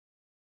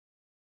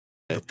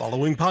The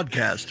following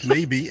podcast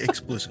may be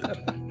explicit.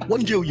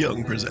 One Joe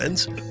Young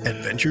presents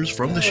Adventures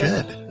from the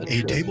Shed,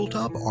 a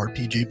tabletop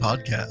RPG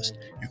podcast.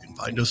 You can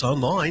find us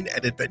online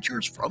at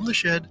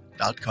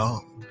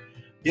adventuresfromtheshed.com.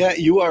 Yeah,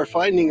 you are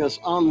finding us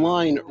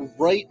online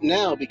right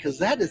now because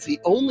that is the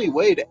only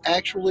way to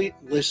actually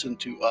listen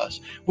to us.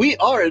 We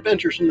are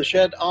Adventures from the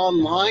Shed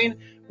online.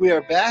 We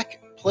are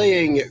back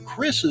playing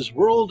Chris's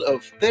World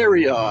of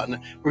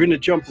Therion. We're going to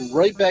jump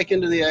right back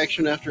into the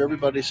action after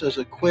everybody says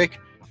a quick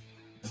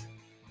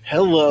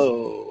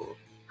hello.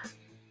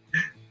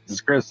 This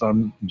is Chris.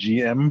 I'm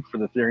GM for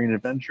the Therion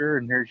Adventure,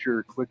 and here's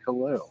your quick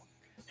hello.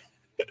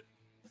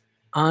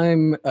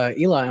 I'm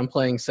Eli. I'm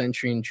playing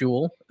Sentry and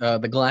Jewel,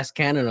 the glass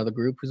cannon of the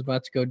group who's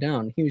about to go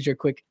down. Here's your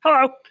quick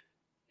hello.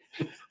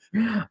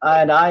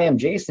 And I am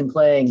Jason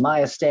playing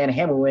Maya Stan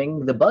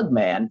Hammerwing, the bug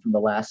man from the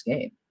last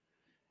game.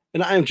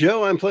 And I am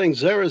Joe. I'm playing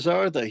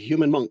Zarazar, the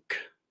human monk.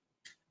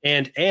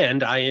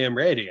 And I am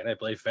Randy, and I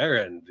play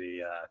Farron,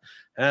 the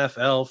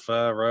half-elf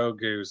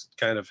rogue who's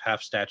kind of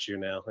half statue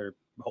now, or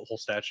whole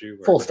statue.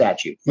 Full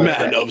statue.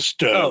 Man of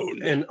stone.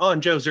 Oh, and on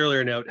Joe's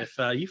earlier note, if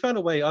you found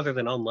a way other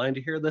than online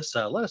to hear this,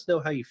 let us know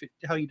how you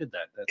did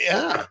that.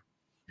 Yeah.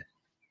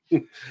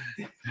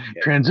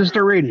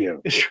 Transistor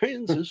radio.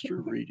 Transistor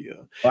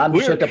radio. Well, I'm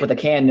shook up with a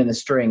cannon and a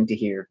string to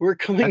hear. We're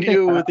coming to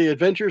you with the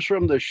Adventures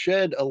from the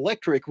Shed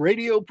electric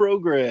radio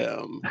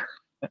program.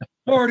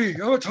 Marty,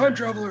 I'm a time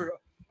traveler.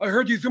 I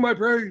heard you through my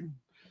brain.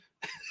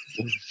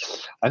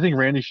 I think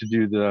Randy should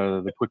do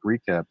the quick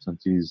recap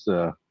since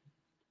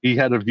he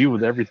had a view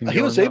with everything.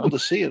 He was able to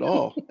see it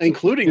all,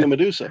 including the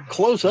Medusa,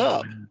 close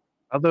up.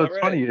 Although it's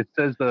funny, it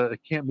says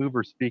it can't move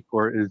or speak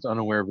or is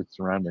unaware of its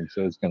surroundings,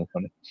 so it's kind of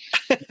funny.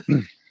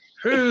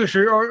 Hey,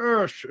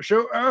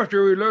 so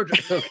after we learned.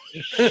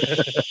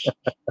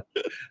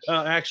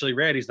 Actually,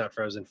 Randy's not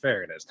frozen.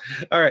 Farron is.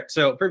 All right.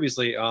 So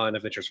previously on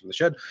Adventures from the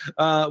Shed,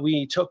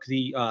 we took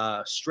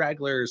the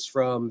stragglers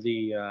from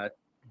the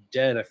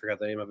den. I forgot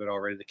the name of it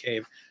already. The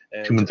cave.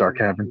 Human Dark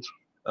Caverns.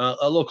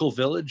 A local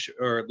village,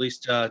 or at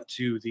least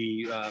to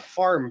the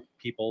farm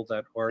people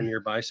that were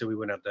nearby, so we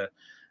wouldn't have to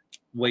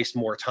waste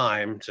more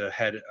time to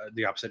head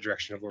the opposite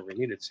direction of where we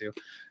needed to.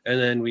 And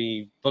then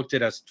we booked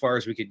it as far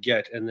as we could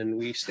get, and then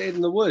we stayed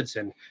in the woods,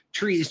 and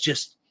trees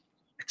just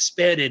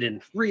expanded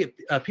and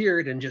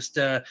reappeared and just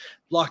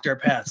blocked our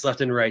paths left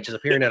and right, just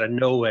appearing out of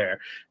nowhere.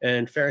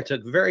 And Farron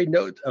took very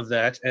note of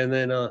that, and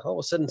then all of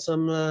a sudden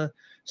some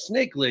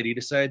snake lady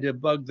decided to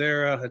bug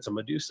their it's a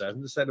Medusa,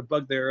 decided to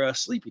bug their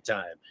sleepy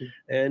time.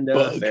 And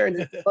Farron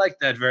didn't like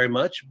that very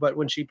much, but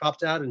when she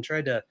popped out and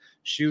tried to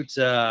shoot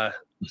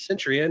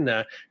Sentry in,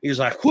 he was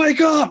like, "Wake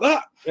up!"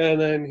 Ah!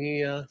 And then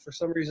he for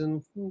some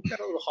reason got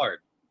a little hard.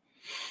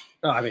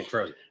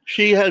 Frozen.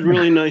 She had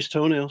really nice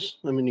toenails.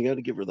 I mean, you got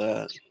to give her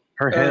that.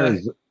 Her hair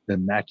is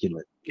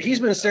immaculate.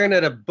 He's been staring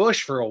at a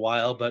bush for a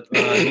while, but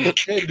he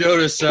did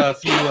notice a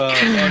few bugs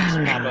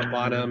pop up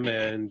on him,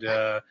 and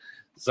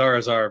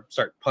Zarazar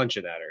start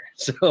punching at her.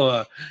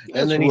 So,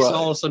 and then he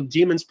saw some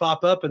demons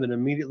pop up and then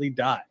immediately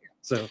die.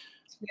 So,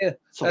 yeah,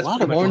 it's a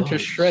lot of torn to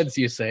shreds,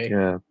 you say.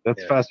 Yeah,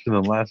 that's faster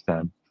than last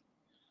time.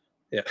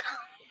 Yeah.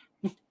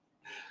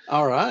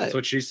 All right. That's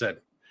what she said.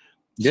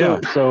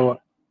 Yeah. So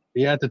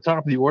at the top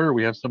of the order,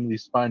 we have some of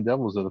these spine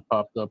devils that have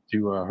popped up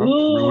to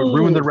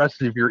ruin the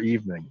rest of your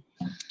evening.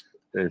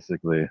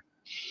 Basically,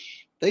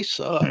 they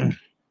suck.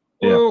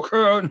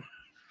 Okay.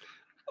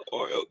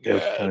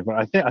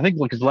 I think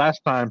because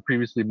last time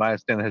previously, Maya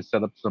Stan had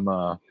set up some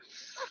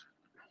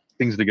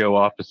things to go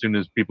off as soon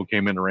as people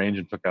came into range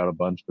and took out a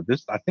bunch. But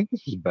I think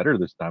this was better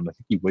this time. I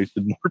think he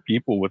wasted more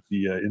people with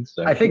the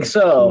insect. I think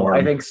so.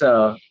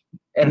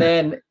 And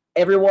then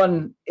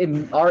everyone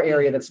in our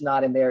area that's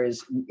not in there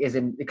is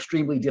in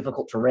extremely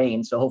difficult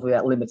terrain. So hopefully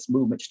that limits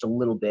movement just a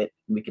little bit,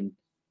 and we can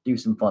do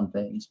some fun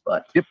things.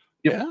 But yep.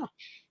 Yeah.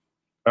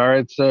 All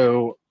right,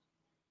 so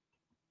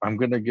I'm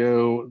gonna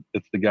go.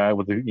 It's the guy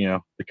with the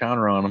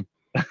counter on him.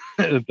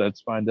 That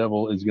spine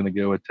devil is gonna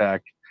go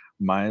attack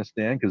Maya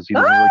Stan because he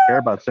doesn't really care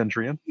about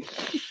Centurion. He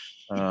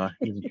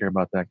doesn't care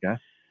about that guy.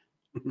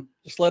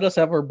 Just let us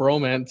have our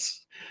bromance.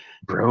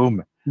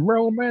 Bromance.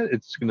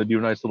 It's gonna do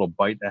a nice little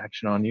bite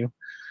action on you,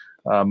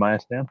 Maya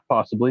Stan.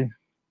 Possibly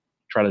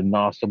try to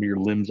gnaw some of your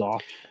limbs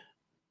off.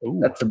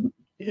 Ooh. That's a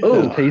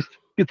taste.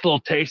 Gets a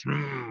little taste.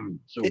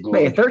 So good.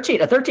 Wait,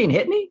 a 13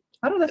 hit me?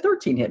 How did a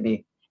 13 hit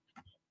me?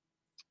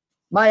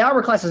 My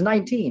armor class is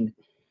 19.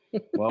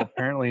 Well,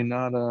 apparently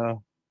not.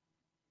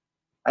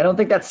 I don't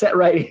think that's set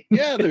right.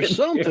 Yeah, there's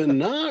something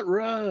not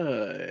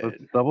right.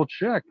 Let's double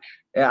check.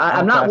 Yeah,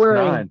 I'm not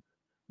wearing.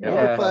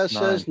 Armor class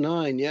says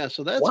 9. Yeah,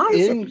 so that's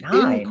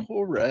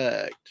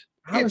incorrect.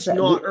 It's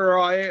not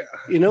right.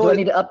 You know, I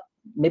need to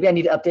maybe I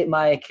need to update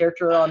my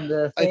character on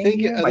the thing. I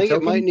think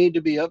it might need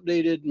to be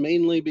updated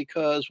mainly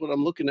because what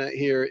I'm looking at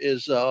here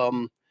is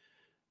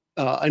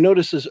I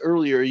noticed this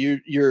earlier.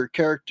 Your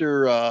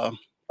character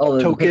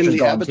token,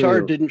 the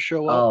avatar, didn't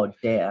show up. Oh,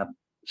 damn.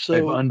 So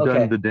I've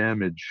undone the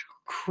damage.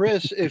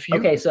 Chris, if you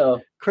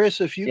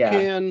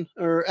can,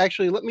 or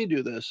actually, let me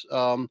do this.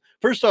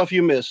 First off,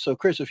 you missed. So,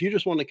 Chris, if you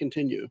just want to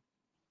continue.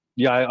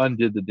 Yeah, I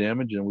undid the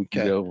damage, and we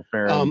can Okay. go.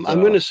 Farron's, I'm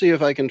going to see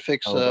if I can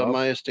fix Hello, Bob.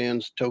 Maya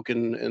Stan's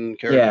token and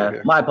character Yeah,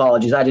 here. my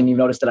apologies. I didn't even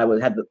notice that I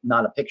had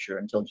not a picture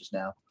until just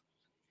now.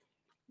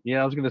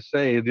 Yeah, I was going to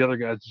say the other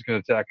guy's just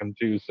going to attack him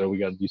too, so we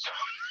got to do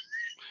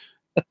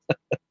something.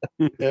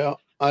 Yeah,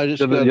 I just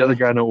So the gotta- other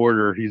guy, no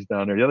order, he's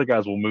down there. The other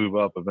guys will move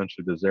up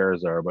eventually to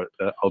Zarazar, but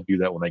I'll do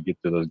that when I get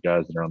to those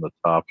guys that are on the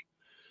top.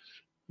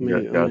 let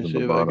me- Guys let me on the see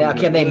if I bottom. Now,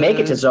 do can they make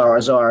it to this.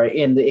 Zarazar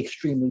in the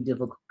extremely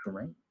difficult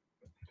terrain?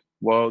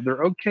 Well,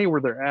 they're okay where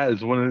they're at.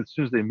 Is when as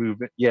soon as they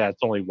move in, yeah,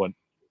 it's only what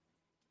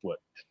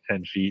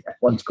 10 feet.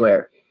 1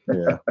 square.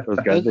 Yeah, those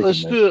guys.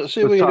 Let's they can make do it.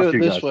 See if Let's we can talk do it to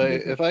you this guys way.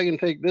 and do it. If I can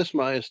take this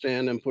Maya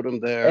stand and put them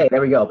there, Hey,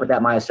 there we go. Put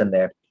that Maya stand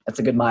there. That's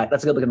a good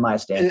looking Maya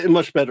stand.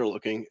 much better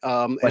looking.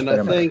 And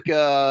better, I think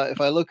if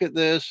I look at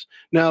this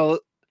now,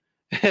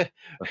 Double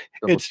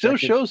it still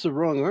check shows the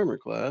wrong armor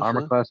class.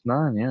 Armor huh? class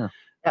 9, yeah.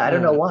 Yeah, I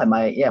don't know why.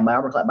 My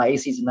armor class, my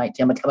AC is a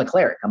 19. I'm a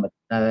cleric.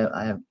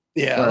 I have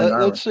Yeah, wearing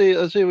armor. let's see.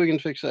 Let's see if we can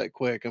fix that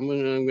quick. I'm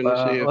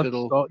gonna see if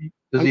it'll.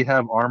 Does he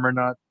have armor?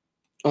 Not.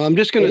 I'm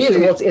just gonna It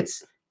see. is. Well,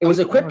 it was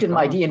equipped in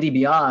my gone. D&D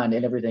Beyond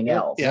and everything Yeah,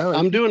 else. Yeah, No,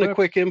 I'm it's doing a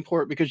equipped. quick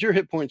import because your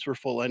hit points were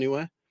full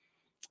anyway.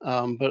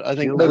 But I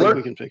think, They we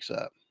were? can fix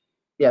that.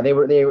 Yeah, they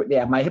were.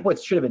 Yeah, my hit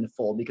points should have been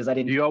full because I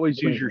didn't. Do you always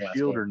do use your anything last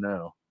shield game. or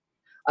no?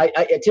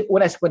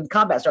 When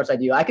combat starts, I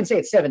do. I can say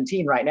it's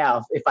 17 right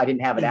now if I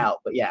didn't have it out,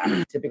 but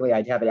yeah, typically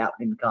I'd have it out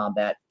in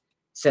combat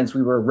since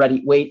we were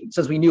ready.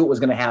 Since we knew it was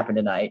going to happen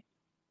tonight.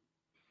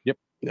 Yeah.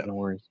 No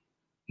worries.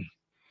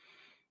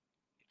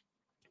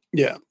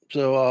 Yeah.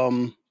 So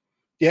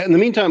yeah. In the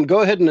meantime,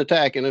 go ahead and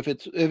attack. And if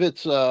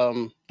it's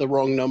the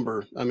wrong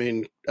number, I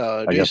mean,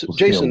 guess we'll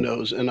Jason see.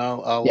 knows, and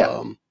I'll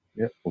Yeah.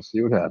 Yeah, we'll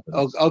see what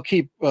happens. I'll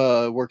keep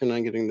working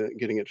on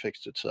getting it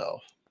fixed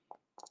itself.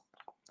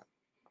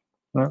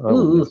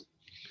 Ooh.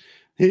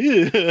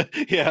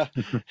 Yeah.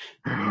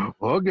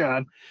 Oh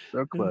God,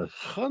 so close.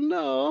 Oh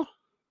no.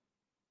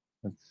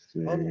 Let's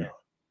see. Oh, no.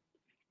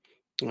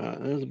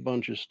 There's a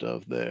bunch of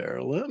stuff there.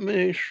 Let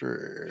me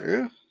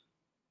sure.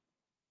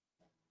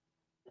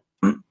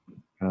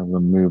 Have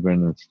them move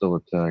in and still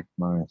attack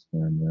my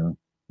stand now.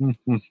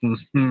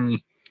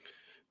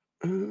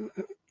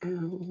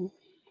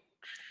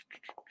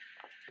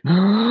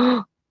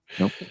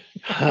 Nope.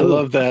 I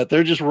love that.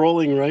 They're just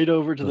rolling right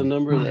over to the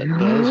number that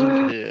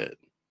doesn't hit.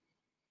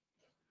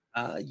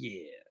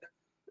 Yeah.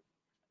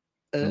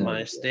 Uh,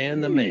 Maya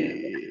Stan the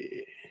man.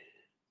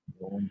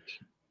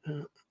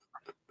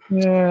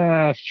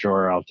 Yeah,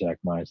 sure. I'll attack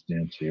my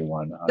stand too.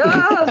 Why not?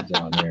 Ah! It's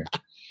on here.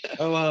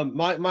 Oh,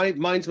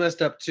 mine's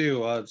messed up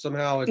too.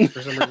 Somehow it's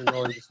for some reason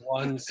rolling just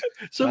ones.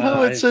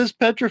 Somehow it says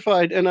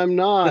petrified, and I'm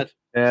not.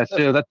 Yeah,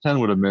 so that 10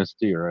 would have missed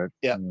too, right?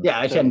 Yeah. Yeah,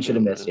 I should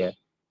have missed. Yeah.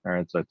 All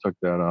right, so I took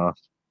that off.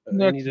 I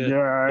Next need to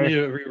guy.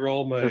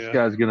 re-roll my. This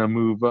guy's gonna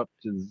move up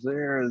to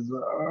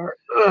Zarazar.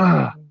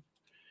 Ugh.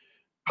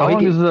 How he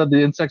long did- does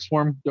the insect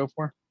swarm go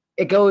for?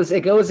 It goes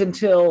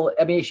until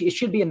it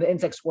should be in the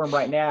insect swarm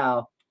right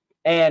now,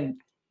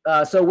 and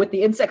so with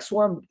the insect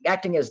swarm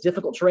acting as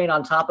difficult terrain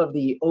on top of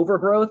the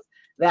overgrowth,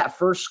 that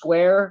first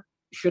square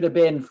should have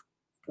been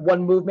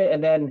one movement,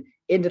 and then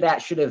into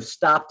that should have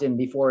stopped him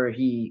before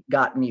he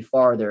got any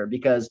farther.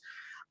 Because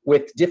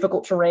with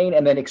difficult terrain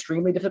and then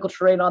extremely difficult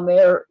terrain on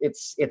there,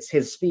 it's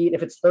his speed.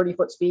 If it's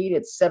 30-foot speed,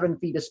 it's 7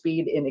 feet of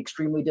speed in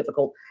extremely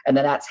difficult, and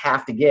then that's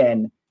halved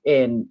again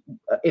in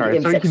All right,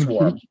 insect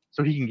swarm.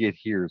 so he can get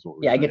here is what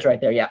we're Yeah, it gets right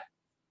there. Yeah,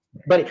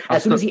 but I'll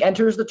as soon as he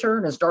enters the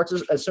turn and starts,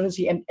 as soon as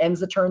he ends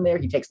the turn, there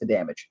he takes the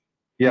damage.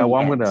 Yeah,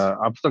 well, ends.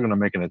 I'm still gonna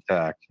make an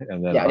attack,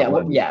 and then Yeah, I'll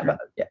let him yeah. go.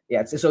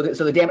 So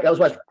the damage. That was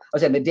what I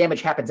was saying. The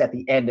damage happens at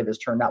the end of his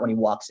turn, not when he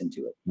walks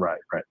into it. Right.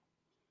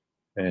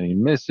 And he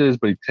misses,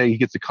 but he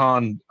gets a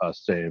con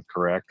save,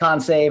 correct? Con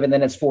save, and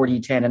then it's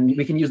 4d10, and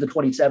we can use the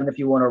 27 if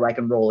you want, or I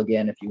can roll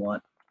again if you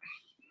want.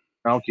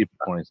 I'll keep the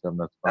 27.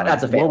 That's fine.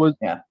 That's a fail.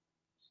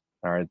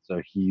 All right,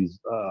 so he's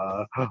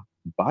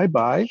bye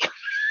bye.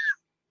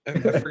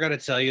 I forgot to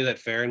tell you that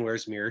Farron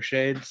wears mirror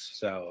shades.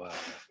 So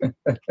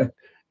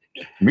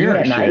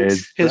Mirror Isn't that nice?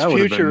 shades. His That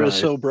would've been future is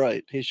nice. so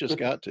bright. He's just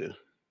got to.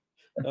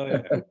 oh,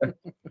 yeah.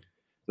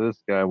 This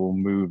guy will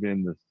move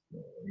in.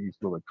 He's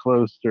a little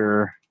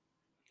closer.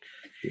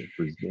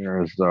 For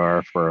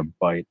Zarazar for a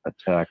bite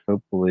attack.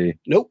 Hopefully,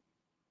 Nope.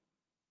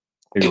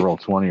 maybe roll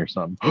 20 or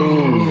something.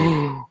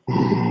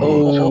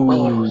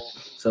 Oh,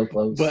 so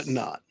close. But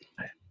not.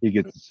 He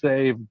gets a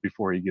save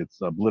before he gets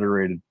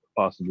obliterated,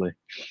 possibly.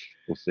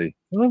 We'll see.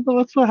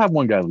 Let's have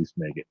one guy at least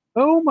make it.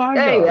 Oh my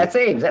Hey, god. that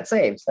saves. That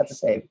saves. That's a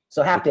save.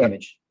 So half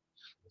damage.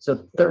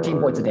 So 13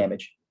 points of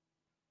damage.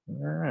 All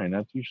right,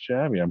 not too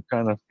shabby. I'm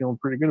kind of feeling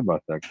pretty good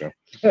about that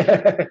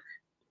guy.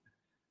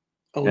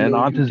 Oh, And no,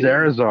 on to you didn't.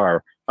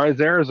 Zarazar. All right,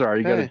 Zarazar,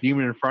 you got a Okay.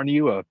 demon in front of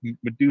you, a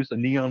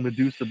neon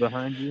Medusa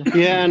behind you.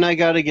 Yeah, and I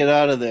got to get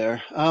out of there.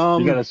 You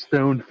got a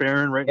stone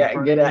Farron right in Yeah,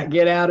 front of you.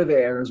 get out of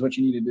there is what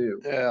you need to do.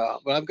 Yeah,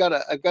 but I've got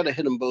to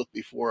hit them both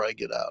before I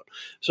get out.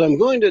 So I'm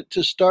going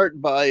to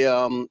start by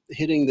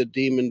hitting the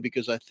demon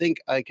because I think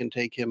I can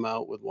take him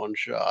out with one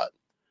shot.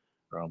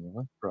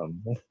 Probably.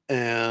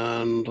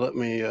 And let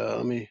me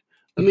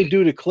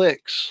do the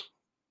clicks.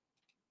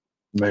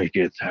 Make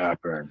it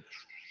happen.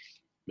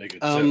 Make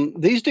it so.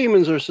 These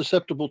demons are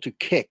susceptible to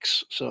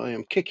kicks, so I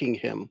am kicking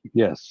him.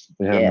 Yes,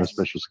 they have no Yes.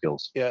 special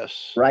skills.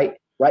 Yes. Right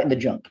in the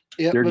junk.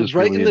 Yeah, They're but just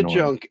right really in the annoying.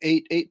 junk.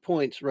 8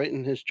 points right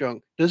in his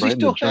junk. Does Right he in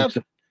the still have?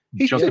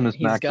 He's Junkimus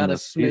he's got a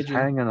Maximus. He's smidgen.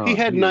 hanging on. He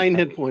had is 9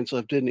 hang- hit points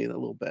left, didn't he? That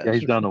little bastard. Yeah,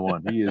 he's down to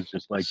 1. He is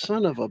just like,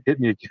 Son of a hit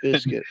me,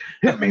 biscuit.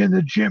 hit me in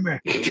the jimmy.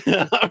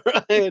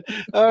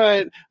 All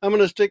right. I'm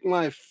gonna stick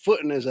my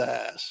foot in his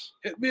ass.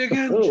 Hit me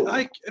again, Ooh.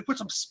 Ike. Put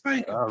some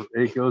spank.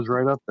 It goes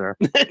right up there,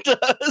 It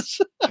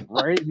does.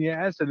 right in the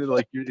ass, and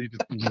it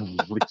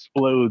just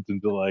explodes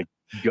into like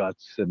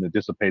guts, and it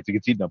dissipates. It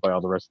gets eaten up by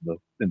all the rest of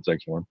the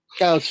insect swarm.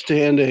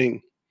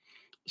 Outstanding.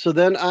 So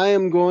then I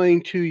am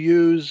going to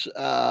use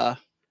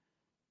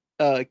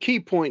key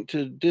point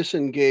to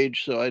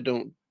disengage, so I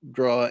don't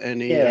draw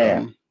any.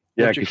 Yeah.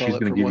 Yeah, what you because call she's it going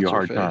from to give you a what's her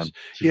hard face.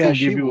 time. She's Yeah, gonna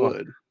she give you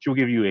would. She'll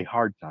give you a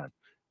hard time.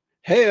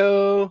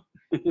 Heyo.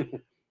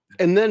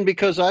 And then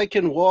because I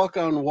can walk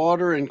on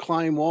water and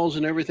climb walls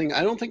and everything,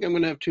 I don't think I'm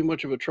going to have too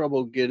much of a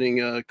trouble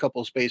getting a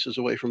couple spaces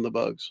away from the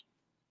bugs.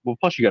 Well,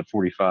 plus you got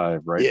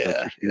 45, right?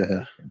 Yeah,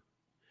 yeah.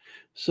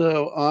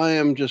 So I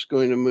am just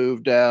going to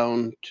move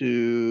down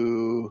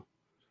to.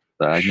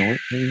 Diagonal.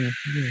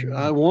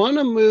 I want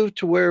to move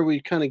to where we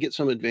kind of get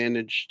some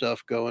advantage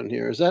stuff going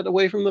here. Is that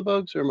away from the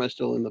bugs, or am I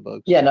still in the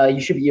bugs? Yeah, no,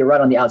 you're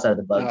right on the outside of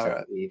the bugs, All I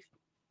right. believe.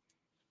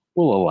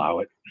 We'll allow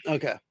it.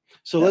 Okay.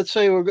 So Yeah. let's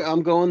say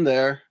I'm going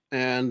there,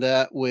 and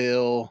that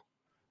will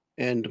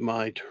end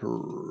my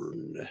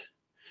turn.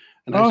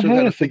 And I Oh, still hey,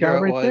 got to it's the figure guy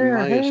out right why there.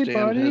 Maya Hey, Stand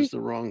buddy. has the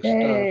wrong stuff.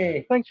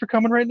 Hey. Thanks for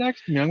coming right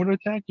next to me. I'm going to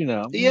attack you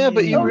now. Yeah,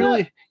 but you Oh,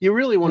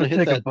 really want to hit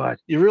take a that. bite.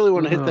 You really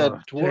want to hit that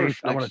Ugh, dwarf taste.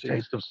 I want next a to you.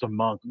 taste of some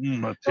monk.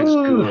 It tastes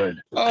Ooh. good.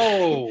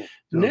 Oh, So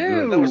No,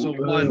 good. That was a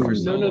one for no,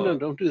 solo. no,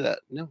 don't do that.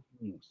 No.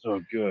 So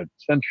good.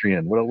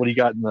 Centurion. What do you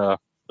got in the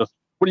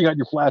what do you got in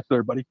your flask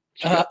there, buddy?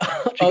 She got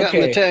in the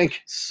Okay,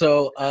 tank.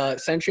 so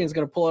Centurion's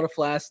gonna pull out a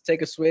flask,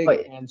 take a swig.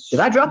 Wait, and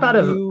Did I drop out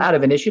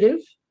of initiative?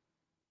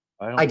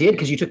 don't I did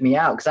because you took me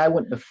out because I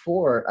went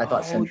before. I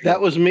thought Oh, Sentry. That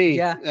was me.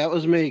 Yeah. That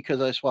was me because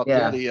I swapped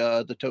Yeah.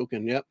 the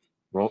token. Yep.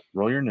 roll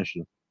your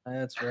initiative.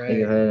 That's Think right.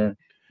 of it.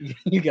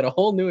 You get a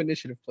whole new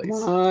initiative place.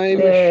 My Yay.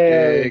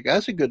 mistake.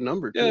 That's a good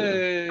number too.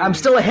 yay. I'm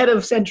still ahead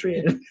of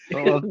Sentry.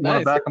 Well, want to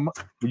Nice. back 'em up?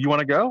 You want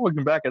to go? We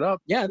can back it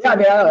up. Yeah, Yeah, I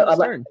mean, I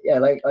like, turn. yeah, I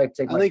like to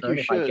take I my think turn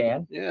you if I should.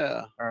 can.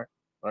 Yeah.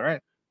 All right.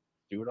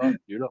 Do it up.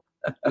 Do it up.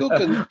 You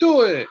can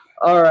do it.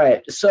 All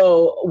right.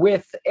 So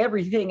with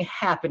everything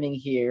happening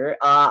here,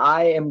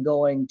 I am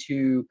going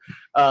to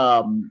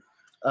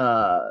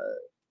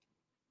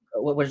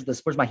where's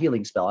this? Where's my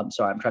healing spell? I'm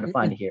sorry, I'm trying to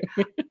find it here.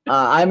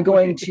 I'm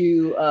going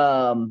to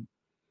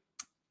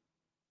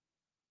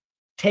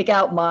take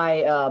out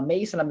my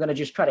mace, and I'm going to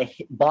just try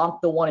to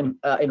bonk the one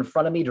in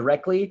front of me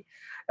directly.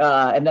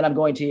 And then I'm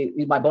going to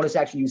use my bonus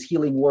action, use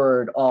Healing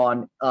Word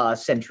on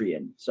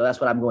Centurion. So that's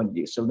what I'm going to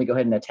do. So let me go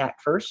ahead and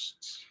attack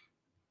first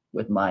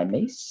with my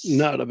mace.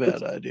 Not a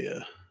bad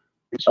idea.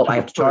 Oh, I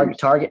have to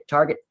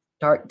target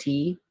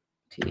T.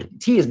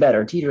 T is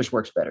better. T just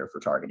works better for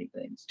targeting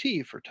things.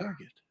 T for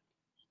target.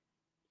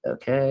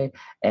 Okay,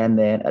 and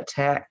then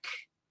attack.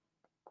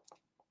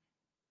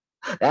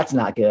 That's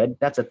not good.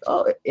 That's it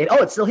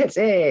still hits.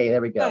 Hey,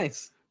 there we go.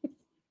 Nice.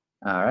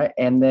 All right,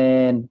 and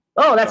then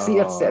that's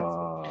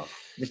Uh,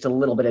 just a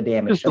little bit of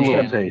damage. just a I'm little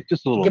gonna taste.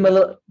 Just a little. Give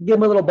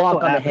him a little bonk little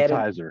on the head.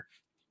 appetizer.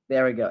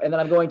 There we go. And then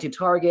I'm going to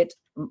target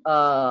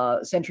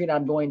Sentry, and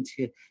I'm going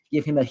to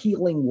give him a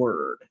Healing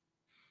Word.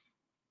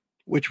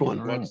 Which one?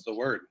 All right. What's the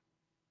word?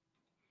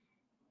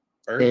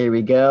 Bird? There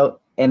we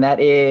go. And that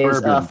is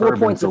Bourbon, 4 bourbon's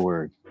points the of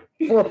word.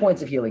 4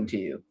 points of healing to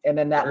you, and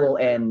then that will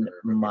end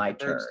my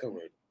turn. Bird's the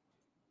word.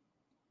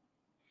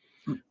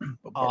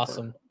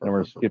 Awesome. And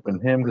we're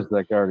skipping him because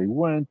that guy already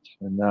went,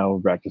 and now we're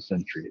back to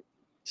Sentry.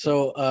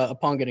 So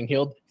upon getting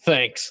healed,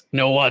 thanks.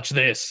 No, watch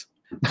this.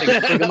 Take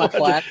a swig of my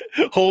flask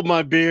Hold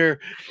my beer.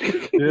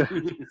 Yeah.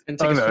 and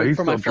take a swig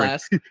from my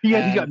flask. He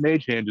and got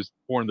Mage Hand just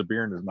pouring the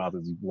beer in his mouth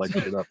as he lights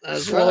it up.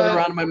 That's swirl it right.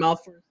 around in my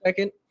mouth for a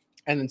second,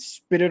 and then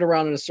spit it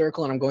around in a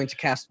circle. And I'm going to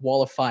cast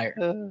Wall of Fire.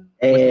 With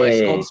my Hey.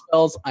 stone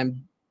spells,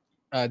 I'm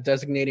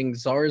designating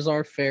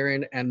Zarzar,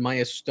 Farron, and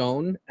Maya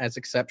Stone as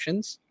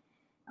exceptions.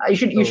 You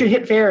should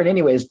hit Farron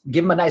anyways.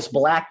 Give him a nice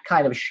black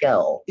kind of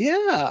shell.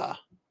 Yeah.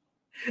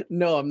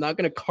 No, I'm not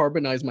going to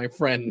carbonize my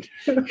friend.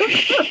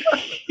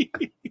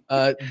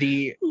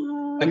 The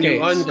Can Okay, you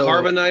so-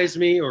 uncarbonize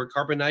me or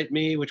carbonite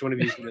me? Which one of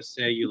you is going to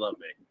say you love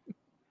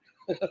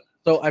me?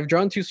 So I've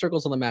drawn two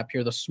circles on the map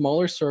here. The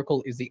smaller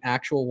circle is the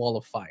actual Wall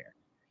of Fire.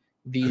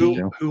 The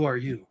Who are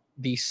you?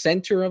 the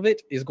center of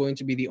it is going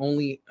to be the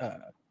only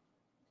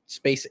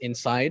space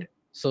inside.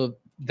 So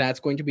that's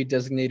going to be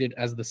designated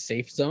as the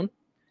safe zone.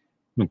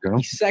 Okay.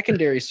 The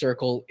secondary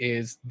circle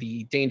is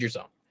the danger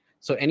zone.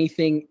 So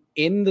anything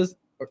in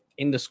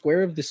the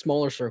square of the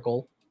smaller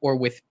circle or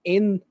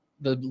within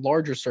the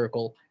larger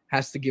circle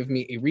has to give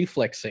me a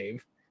reflex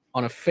save.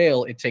 On a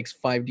fail, it takes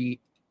 5d8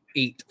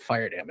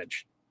 fire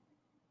damage.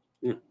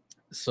 Mm.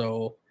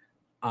 So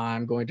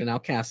I'm going to now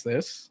cast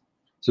this.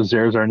 So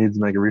Zarazar needs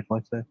to make a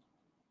reflex save?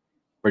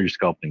 Or you're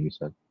sculpting, you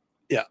said?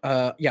 Yeah,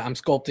 I'm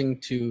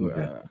sculpting to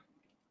Okay.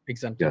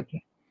 exempt him.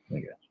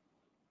 Gotcha.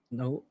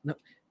 No.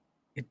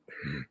 It,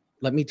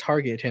 let me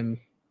target him,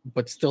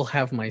 but still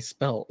have my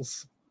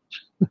spells.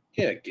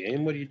 Yeah,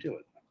 game. What are you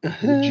doing?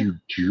 What did you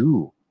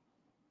do?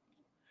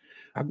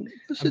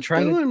 What's I'm it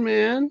trying to- doing,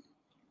 man?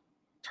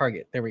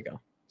 Target. There we go.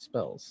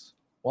 Spells.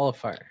 Wall of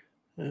fire.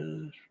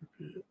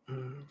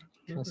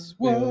 Plus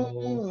will.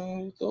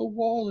 Whoa, the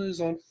wall is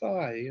on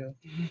fire.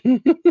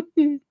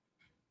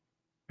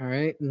 All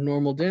right.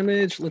 Normal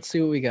damage. Let's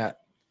see what we got.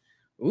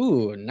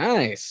 Ooh,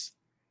 nice.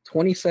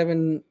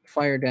 27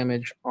 fire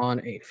damage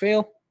on a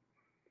fail.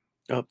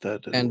 Oh,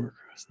 that didn't And work.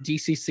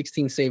 DC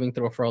 16 saving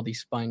throw for all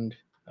these spine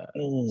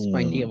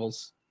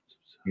devils.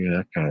 Yeah,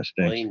 that kind of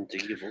stinks. Plain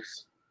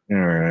devils. All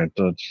right,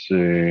 let's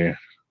see.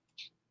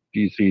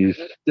 DC's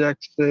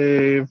dex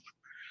save.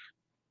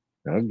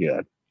 Oh,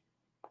 God.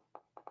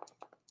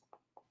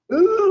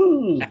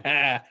 Ooh.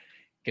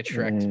 Get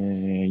shreked.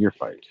 You're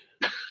fired.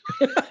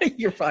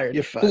 You're fired.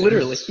 You're fired.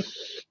 Literally.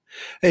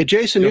 Hey,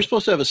 Jason, you're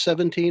supposed to have a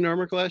 17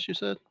 armor class, you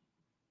said?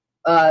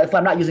 If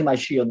I'm not using my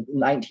shield,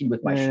 19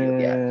 with my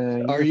shield,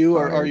 yeah. Are you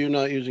or are you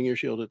not using your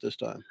shield at this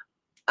time?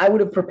 I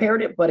would have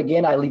prepared it, but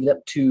again, I leave it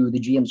up to the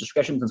GM's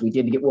discretion since we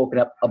did get woken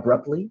up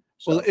abruptly.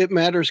 So. Well, it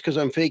matters because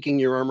I'm faking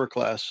your armor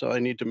class, so I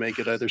need to make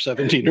it either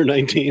 17 or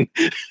 19.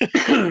 Let's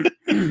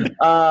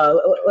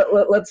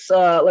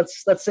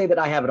say that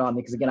I have it on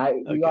me because again,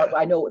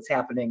 I know what's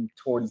happening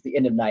towards the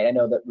end of night. I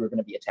know that we're going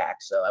to be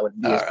attacked, so I would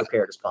be as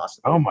prepared as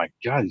possible. Oh, my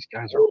God. These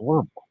guys are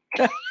horrible.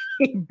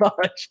 He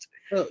botched.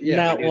 Oh, yeah,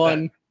 Not we knew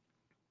one.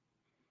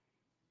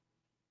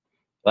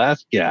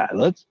 Last guy.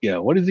 Let's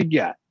go. What does he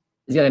got?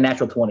 He's got a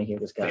natural 20 here,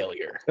 this guy.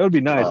 Failure. That would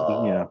be nice,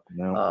 but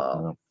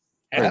no.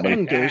 That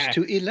one goes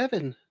to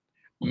 11.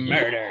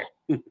 Murder.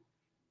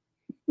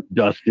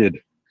 Dusted.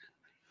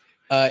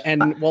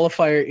 And Wall of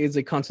Fire is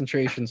a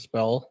concentration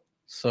spell,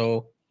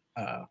 so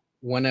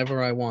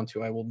whenever I want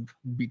to, I will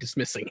be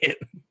dismissing it.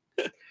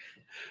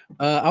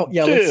 Let's see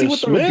what the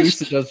Dismissed?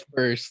 Medusa does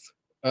first.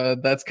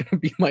 That's gonna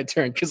be my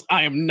turn because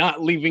I am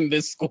not leaving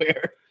this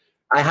square.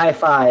 I high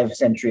five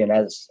Centurion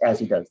as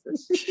he does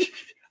this.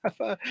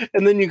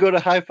 And then you go to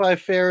high five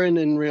Farron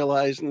and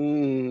realize,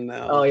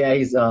 no. Oh yeah,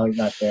 he's not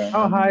there.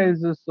 How high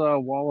is this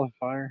wall of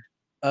fire?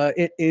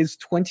 It is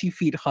 20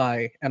 feet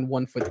high and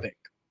 1 foot thick.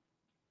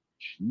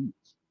 Jeez.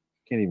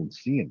 Can't even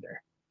see in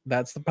there.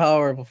 That's the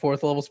power of a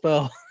 4th level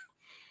spell.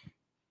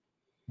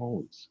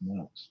 Holy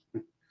smokes.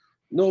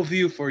 No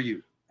view for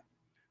you.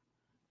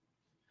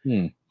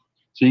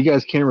 So you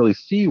guys can't really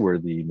see where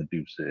the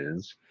Medusa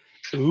is.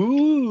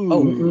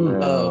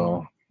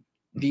 Ooh.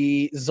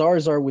 The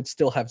Zarzar would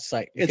still have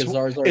sight because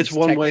Zarzar it's is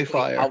one-way technically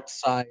fire.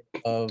 outside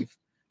of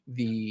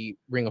the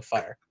ring of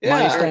fire.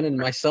 Yeah. Maestan and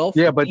myself,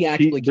 Yeah, but we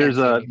actually there's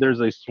can't see there's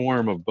a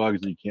swarm of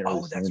bugs that you can't really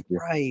Oh, see that's into.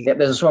 right. Yep,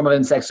 there's a swarm of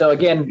insects. So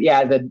again,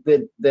 yeah,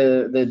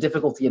 the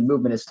difficulty in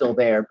movement is still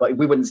there, but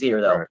we wouldn't see her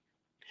though. Right.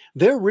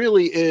 There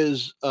really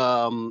is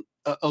a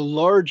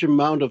large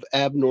amount of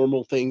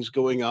abnormal things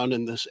going on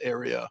in this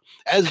area,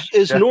 as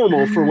is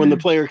normal for when the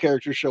player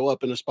characters show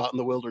up in a spot in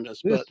the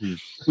wilderness. But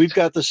we've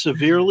got the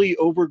severely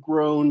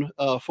overgrown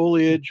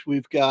foliage.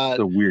 We've got It's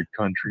a weird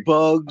country.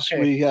 bugs.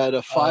 Okay. We had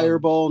a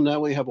fireball.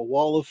 Now we have a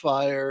wall of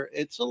fire.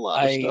 It's a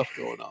lot of stuff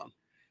going on.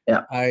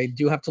 I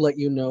do have to let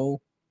you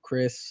know,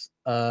 Chris,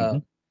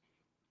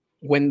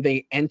 when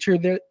they enter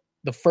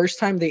the first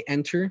time they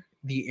enter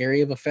the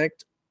area of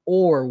effect,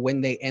 or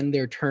when they end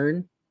their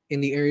turn in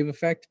the area of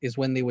effect, is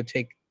when they would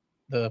take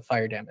the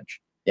fire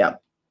damage. Yeah.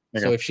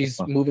 So Okay. if she's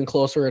moving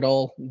closer at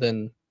all,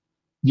 then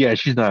Yeah,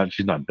 she's not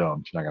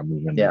dumb. She's not gonna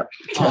move in. Yeah.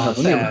 oh,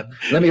 sad.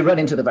 Let me run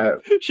into the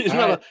fire. She's All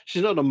not right.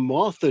 she's not a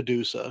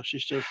Mothedusa.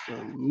 She's just a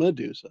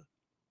Medusa.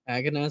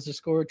 Agonizer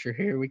Scorcher,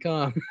 here we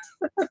come.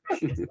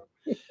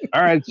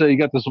 All right, so you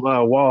got this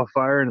wall of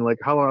fire, and like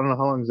how long? I don't know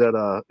how long is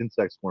that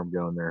insect swarm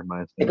going there?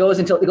 It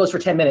goes for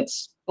 10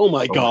 minutes. Oh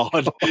my Oh.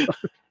 god.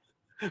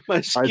 My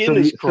All skin right, so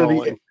is the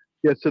crawling.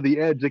 so the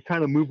edge, they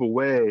kind of move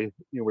away,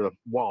 where the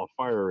wall of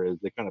fire is.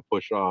 They kind of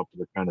push off.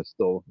 They're kind of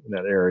still in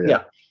that area.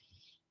 Yeah.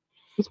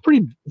 It's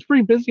pretty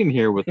busy in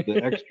here with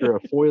the extra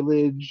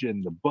foliage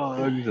and the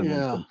bugs and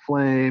Yeah. some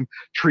flame.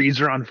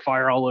 Trees are on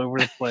fire all over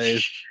the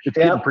place. It's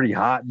Yeah. getting pretty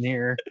hot in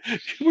here.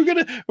 We're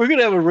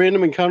gonna have a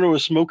random encounter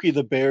with Smokey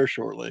the Bear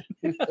shortly.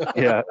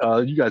 Yeah,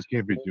 you guys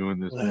can't be doing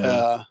this.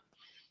 man.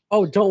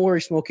 Oh, don't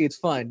worry, Smokey, it's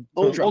fine.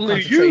 Oh, Drop only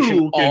concentration,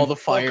 you all can the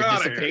fire fuck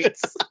outta here.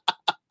 dissipates.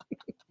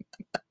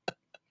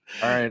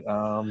 All right,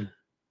 I'm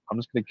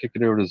just gonna kick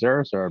it over to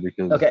Zarazar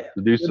because Okay.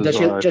 Medusa's,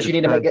 Does she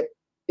need to make it?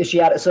 Is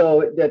she out?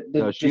 So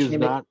No, does she she is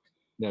need to not.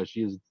 No,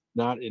 she is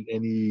not in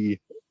any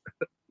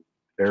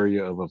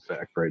area of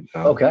effect right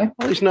now. Okay.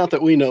 At least not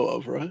that we know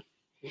of, right?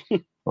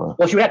 Well,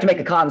 she would have to make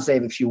a con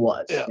save if she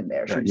was Yeah. in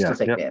there. She would Yeah,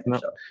 still take yeah, damage. no.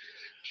 So.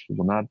 She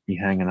will not be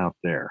hanging out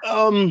there.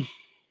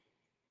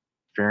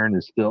 Farron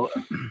is still.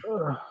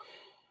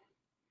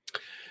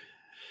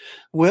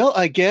 Well,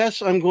 I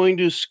guess I'm going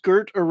to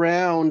skirt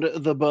around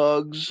the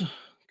bugs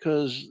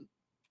because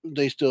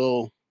they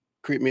still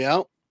creep me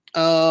out.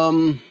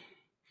 Well,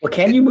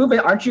 can you move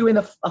it? Aren't you in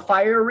a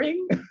fire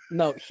ring?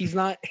 No, he's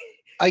not.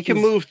 I can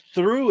He's- move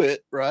through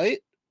it, right?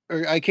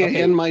 Or I can't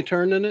Okay. end my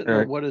turn in it. Or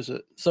Right. what is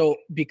it? So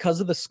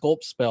because of the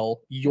sculpt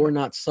spell, you're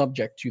not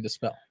subject to the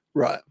spell.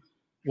 Right.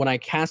 When I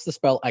cast the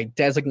spell, I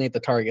designate the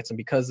targets, and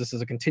because this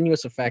is a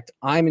continuous effect,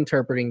 I'm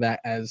interpreting that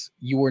as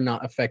you were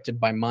not affected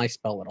by my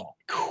spell at all.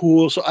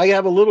 Cool. So I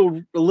have a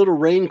little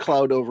rain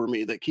cloud over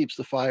me that keeps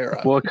the fire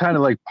out. Well, it kind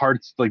of like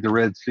parts like the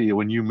Red Sea.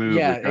 When you move,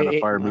 Yeah, it kind of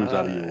it- fire moves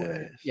out of your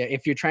way. Nice. Yeah,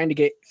 if you're trying to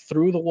get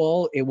through the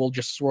wall, it will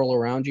just swirl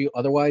around you.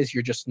 Otherwise,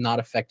 you're just not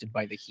affected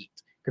by the heat.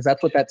 Because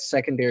that's what that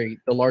secondary,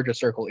 the larger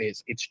circle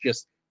is. It's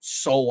just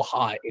so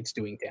hot, it's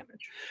doing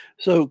damage.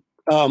 So,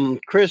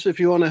 Chris, if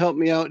you want to help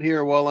me out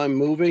here while I'm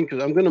moving,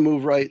 because I'm going to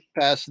move right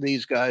past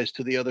these guys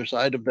to the other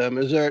side of them.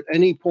 Is there at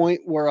any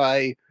point where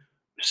I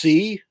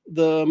see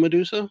the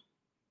Medusa?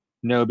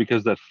 No,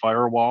 because that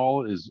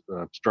firewall is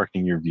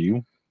obstructing your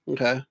view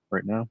Okay.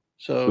 right now.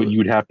 So, But you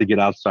would have to get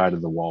outside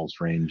of the wall's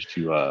range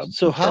to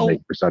So start how-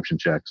 make perception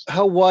checks.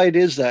 how wide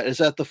is that? Is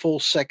that the full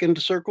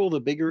second circle, the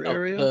bigger No,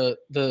 area?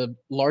 the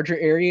larger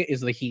area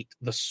is the heat.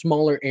 The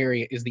smaller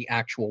area is the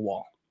actual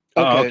wall.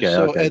 Oh, Okay. okay,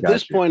 So okay, at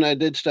this gotcha. point, I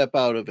did step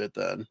out of it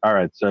then. All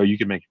right, so you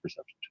can make a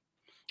perception check.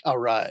 All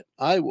right.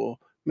 I will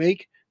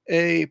make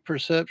a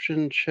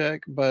perception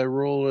check by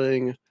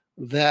rolling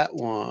that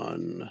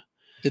one.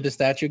 Did the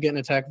statue get an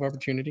attack of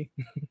opportunity?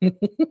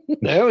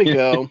 There we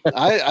go.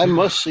 I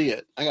must see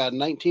it. I got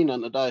 19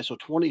 on the die, so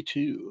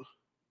 22.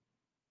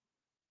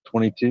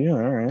 22. All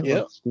right. Yep.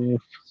 Let's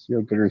see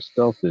how good her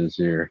stealth is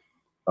here.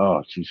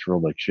 Oh, she's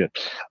rolled like shit.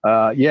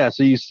 Yeah.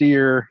 So you see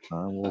her.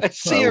 I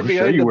see her will show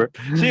behind you the- where.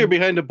 See her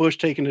behind a bush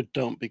taking a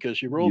dump because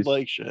she rolled You-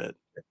 like shit.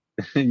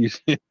 you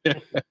see.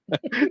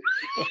 She's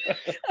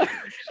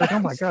like, oh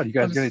my god, you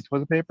guys I'm got any s-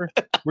 toilet paper?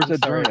 Where's I'm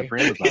that drone sorry. at for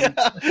Amazon?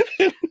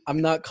 Yeah.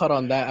 I'm not caught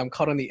on that. I'm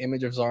caught on the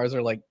image of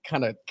Zarzer like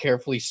kind of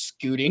carefully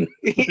scooting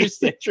through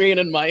Citrian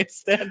and my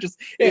stand. Just,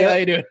 hey, Yeah. how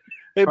you doing?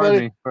 Hey, Pardon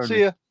buddy. me, pardon See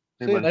me. ya.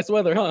 Hey, See ya. buddy. Nice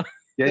weather, huh?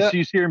 Yeah, Yeah.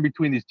 she's here in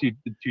between these two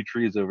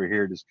trees over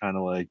here, just kind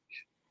of like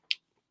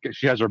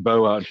she has her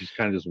bow out and she's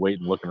kind of just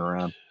waiting, looking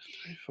around.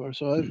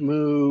 So I've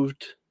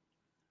moved.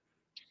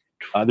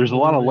 There's a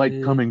lot of light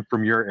 20. coming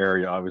from your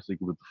area, obviously,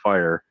 with the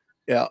fire.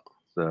 Yeah.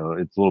 So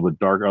it's a little bit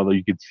dark, although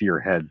you can see her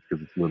head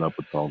because it's lit up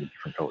with all the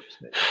different colors.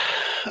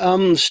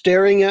 I'm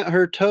staring at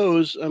her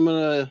toes. I'm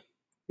gonna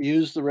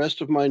use the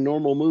rest of my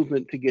normal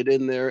movement to get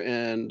in there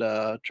and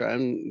try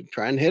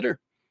and hit her.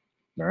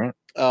 All right.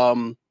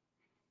 I'm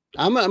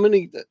gonna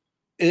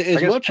I as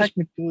guess much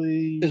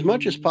technically, as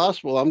much as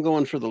possible. I'm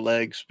going for the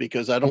legs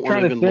because I don't I'm want to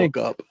trying to even think.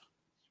 look up.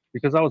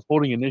 because I was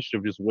holding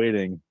initiative, just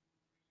waiting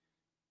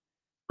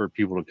for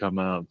people to come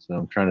out. So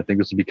I'm trying to think.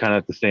 This would be kind of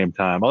at the same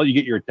time. I'll let you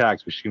get your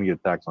attacks, but she's gonna get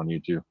attacks on you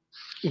too.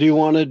 Do you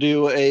want to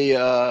do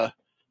a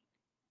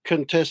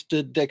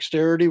contested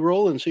dexterity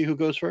roll and see who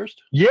goes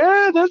first?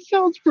 Yeah, that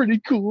sounds pretty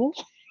cool.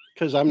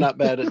 Because I'm not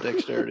bad at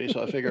dexterity,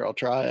 so I figure I'll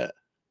try it.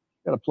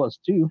 Got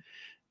a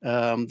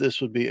 +2. This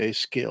would be a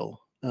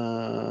skill.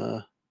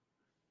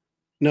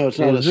 No, it's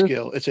not a Is this-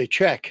 skill. It's a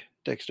check.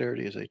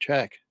 Dexterity is a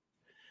check.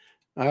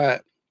 All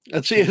right.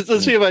 Let's see.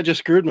 Let's see if I just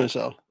screwed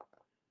myself.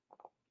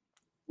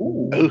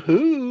 Ooh.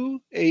 Ooh,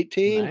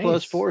 18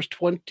 plus Nice. 4 is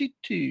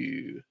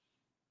 22.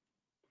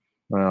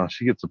 Well,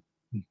 she gets a.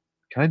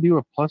 Can I do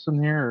a plus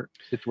in here?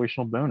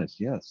 Situational bonus.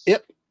 Yes.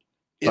 Yep.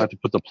 Do I have to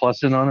put the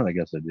plus in on it? I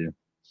guess I do.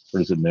 Or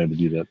does it know to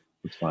do that?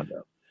 Let's find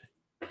out.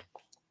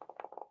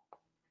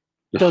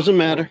 Doesn't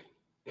matter.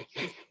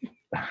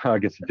 I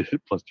guess it did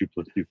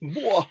 +2.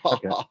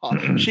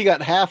 Whoa. She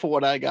got half of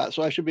what I got,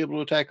 so I should be able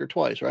to attack her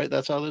twice, right?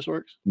 That's how this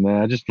works.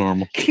 Nah, just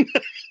normal.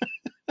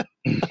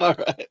 All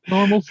right.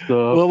 Normal stuff.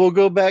 Well, we'll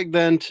go back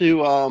then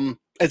to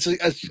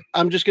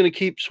I'm just going to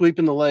keep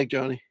sweeping the leg,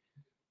 Johnny.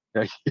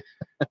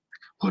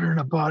 Put her in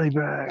a body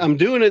bag. I'm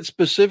doing it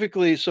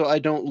specifically so I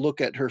don't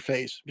look at her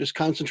face. Just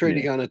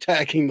concentrating on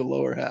attacking the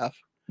lower half.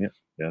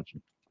 Gotcha.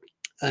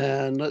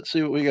 And let's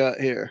see what we got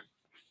here.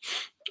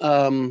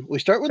 We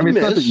start with I mean, a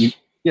it's not that miss. you.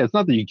 Yeah, it's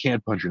not that you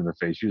can't punch her in the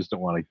face. You just don't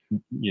want to,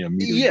 meet her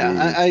gaze.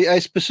 Yeah, I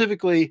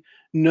specifically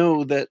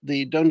know that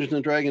the Dungeons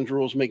and Dragons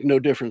rules make no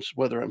difference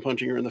whether I'm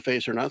punching her in the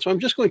face or not. So I'm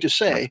just going to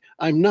say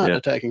I'm not Yeah.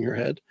 attacking her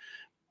head.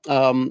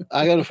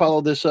 I got to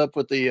follow this up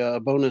with the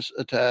bonus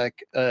attack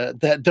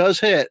that does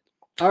hit.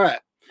 All right.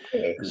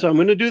 So I'm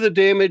going to do the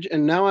damage,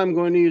 and now I'm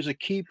going to use a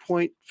key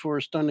point for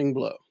a stunning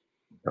blow.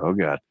 Oh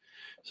god.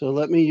 So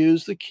let me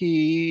use the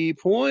key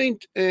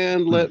point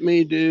and let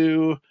me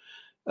do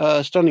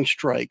stunning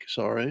strike.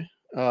 Sorry.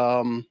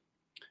 And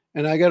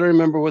I got to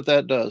remember what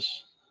that does.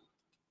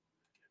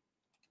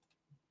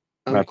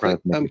 I probably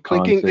have to make I'm a con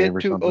clicking save it or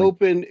to something.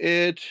 open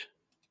it.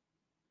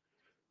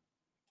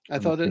 I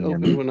I'm thought it seeing-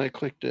 opened when I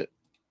clicked it.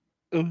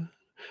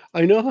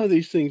 I know how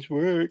these things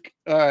work.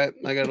 All right,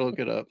 I got to look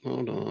it up.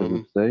 Hold Does on.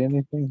 it say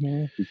anything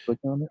here? If you click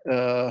on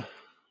it,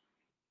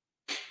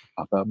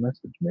 pop out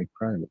message, make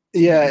private.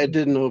 Yeah, it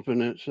didn't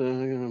open it. So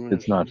I gotta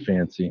It's not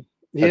fancy.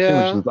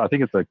 Yeah, I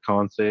think it's a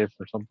con save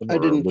or something. I or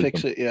a didn't wisdom.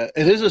 fix it yet.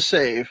 It is a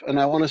save, and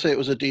I want to say it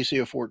was a DC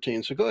of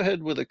 14. So go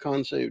ahead with a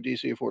con save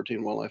DC of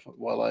 14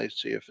 while I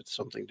see if it's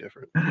something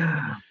different.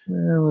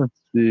 Yeah, let's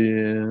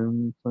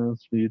see.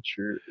 Class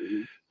feature.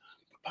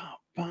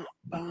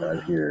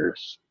 Got here,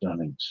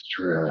 stunning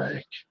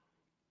strike.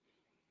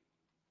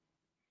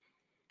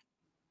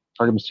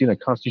 Target Messina,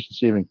 Constitution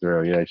saving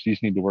throw. Yeah, you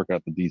just need to work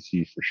out the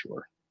DC for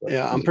sure. But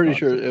Yeah, it's I'm a pretty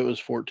sure concept. it was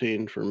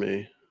 14 for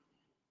me.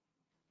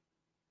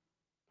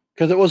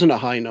 Because it wasn't a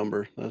high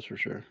number, that's for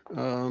sure.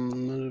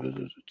 Control.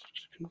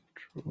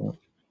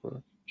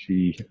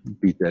 She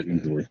beat that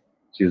easily.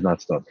 She is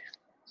not stunned.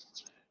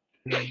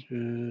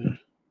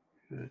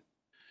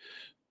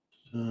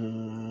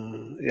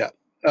 Yeah.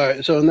 All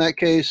right. So in that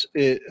case,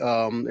 it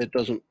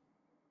doesn't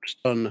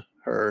stun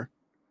her.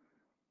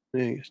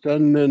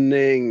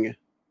 Stunning.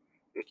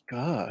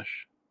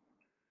 Gosh.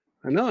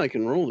 I know I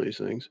can roll these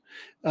things.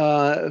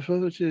 If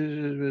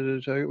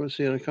target must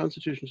see on a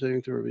Constitution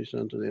saving throw will be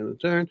sent to the end of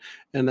the turn.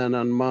 And then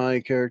on my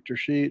character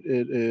sheet,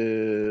 it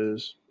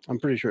is. I'm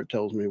pretty sure it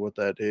tells me what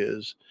that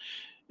is.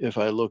 If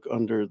I look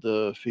under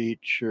the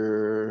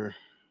feature,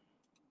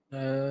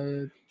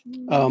 it's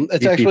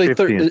DC actually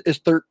 15. it's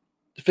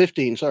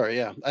 15. Sorry,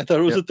 yeah, I thought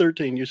it was Yep. a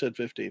 13. You said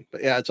 15,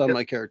 but yeah, it's on Yep.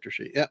 my character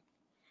sheet. Yeah,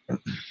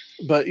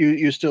 but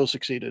you still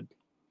succeeded.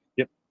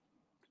 Yep.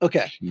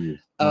 Okay. She is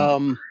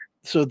not.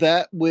 So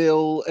that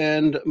will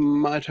end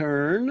my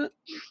turn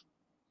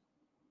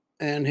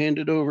and hand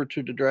it over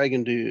to the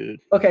dragon dude.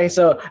 Okay,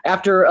 so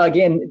after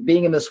again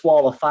being in this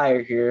wall of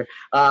fire here,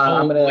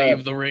 I'm Don't gonna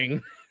leave the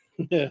ring.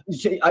 Yeah.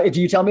 Do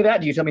you tell me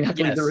that? Do you tell me not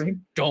to leave the Yes.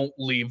 ring? Don't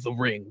leave the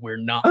ring. We're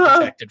not Ah.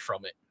 protected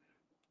from it.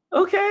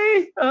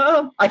 Okay.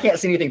 I can't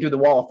see anything through the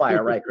wall of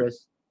fire, right,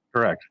 Chris?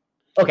 Correct.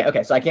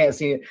 Okay. So I can't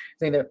see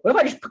anything there. What if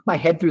I just put my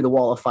head through the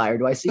wall of fire?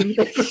 Do I see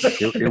anything?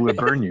 It would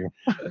burn you.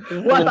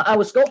 Well, I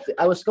was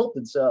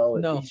sculpted. So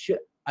No. he should-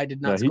 I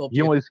did No, not sculpt he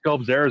you. only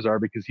sculpts Zarazar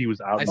because he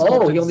was out. I in the sculpted Oh,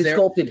 field. he only Zer-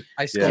 sculpted.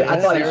 I Yeah. sculpted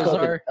I thought he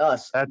sculpted Zarazar.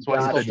 us. That's why he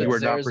Gotcha. said you were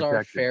not Zarazar,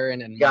 protected.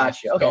 Farron, and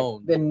Gotcha. Miles Okay.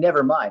 Stone. Then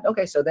never mind.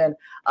 Okay, so then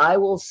I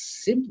will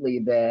simply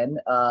then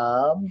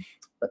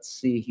let's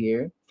see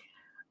here.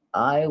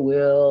 I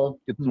will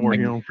Get some more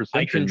healing for I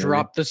Sentry, can maybe.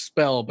 drop the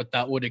spell, but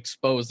that would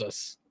expose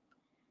us.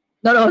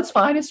 No, it's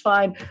fine. It's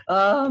fine.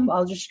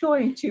 I'm just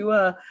going to.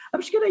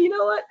 I'm just gonna. You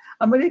know what?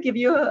 I'm gonna give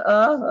you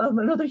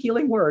another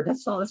healing word.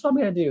 That's all. That's what I'm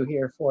gonna do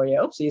here for you.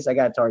 Oopsies! I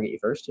gotta target you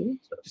first too.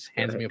 So Just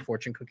hands me a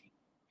fortune cookie.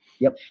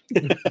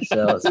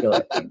 So let's go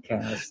ahead and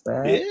cast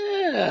that.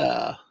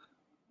 Yeah.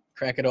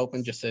 Crack it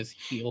open, just says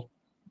heal.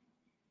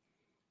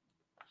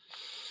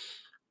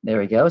 There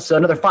we go. So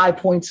another 5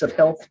 points of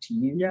health to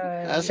you.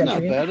 That's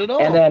Sentry. not bad at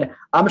all. And then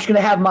I'm just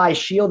gonna have my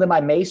shield and my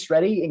mace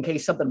ready in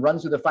case something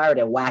runs through the fire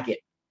to whack it.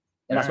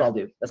 And that's what I'll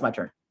do. That's my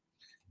turn.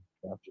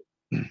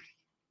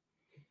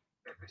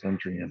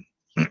 Sentry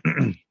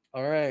in.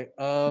 All right.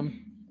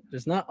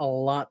 There's not a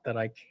lot that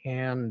I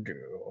can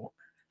do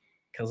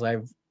because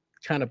I've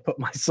kind of put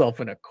myself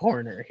in a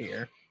corner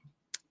here.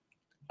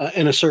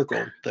 In a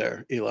circle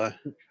there, Eli.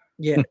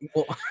 Yeah.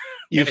 Well,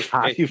 You've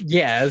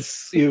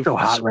yes. you've so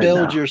hot right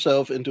spelled now.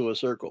 yourself into a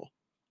circle.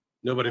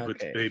 Nobody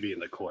puts Okay. baby in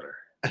the corner.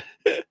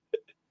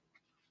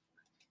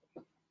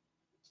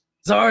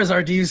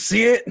 Zarazar, do you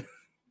see it?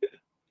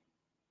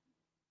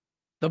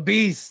 The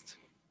beast.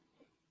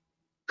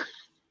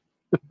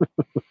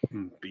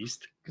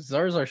 Beast. Because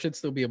Zarazar should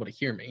still be able to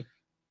hear me.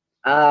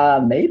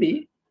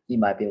 Maybe he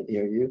might be able to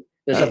hear you.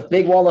 There's a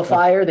big wall of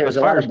fire. There's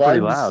a lot Fire's of bugs.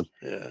 pretty loud.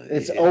 Yeah,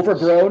 It's yes.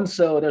 overgrown,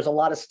 so there's a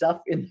lot of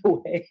stuff in the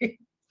way.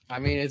 I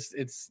mean,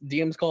 it's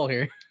DM's call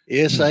here.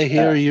 Yes, I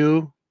hear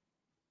you.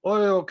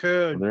 Oil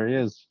can. Well, there he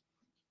is.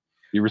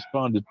 He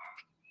responded.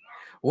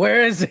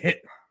 Where is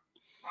it?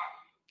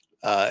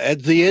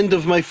 At the end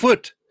of my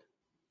foot.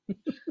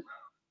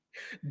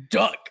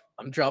 Duck.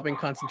 I'm dropping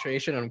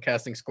concentration and I'm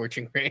casting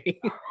Scorching Ray.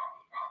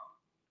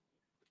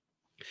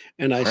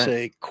 And I Right.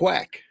 say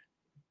quack.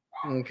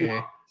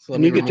 Okay. So let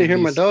And me you get to hear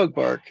remove my these. dog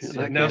bark. So and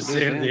I now can't do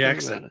say it in anything the about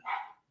accent.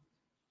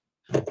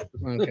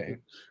 it. Okay.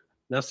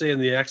 Now say in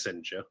the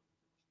accent, Joe.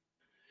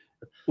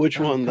 Which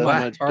one? that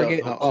Quack, my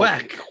target, dog-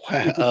 quack.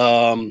 Quack.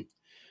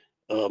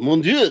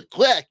 Mon Dieu,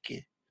 quack.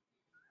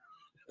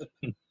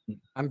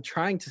 I'm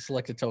trying to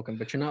select a token,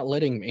 but you're not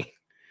letting me.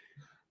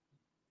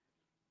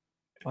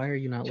 Why are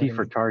you not T letting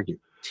for me? target.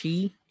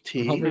 T?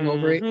 T. Hovering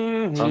over it.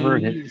 Hover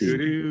and hit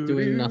T.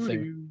 Doing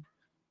nothing.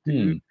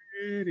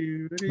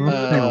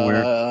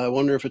 I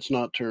wonder if it's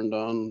not turned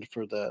on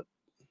for that.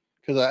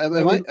 Because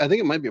I think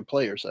it might be a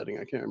player setting.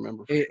 I can't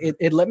remember. for sure.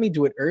 It let me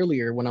do it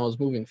earlier when I was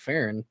moving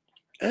Farron.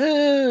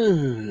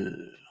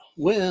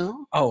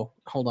 Well, Oh,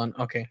 hold on.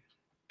 Okay.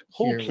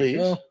 hold Here we please.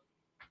 go.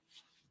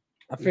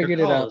 I Your figured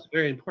it call out. is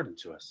very important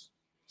to us.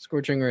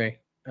 Scorching Ray.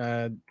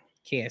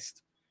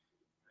 Cast.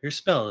 Your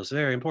spell is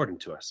very important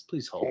to us.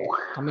 Please hold.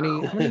 How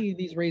many of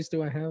these rays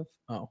do I have?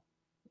 Oh,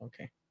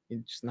 okay. You're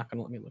just not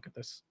gonna let me look at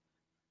this.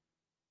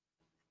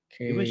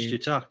 Okay. You wish to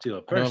talk to a I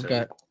know person. I've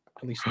got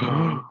at least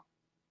one.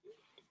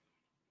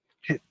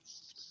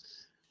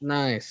 Hits.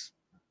 Nice.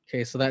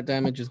 Okay, so that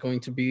damage is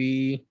going to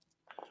be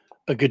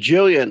A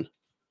gajillion.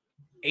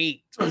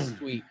 8.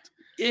 Sweet.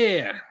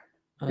 Yeah.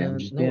 Yeah,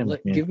 just No, damage,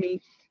 man.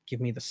 give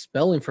me the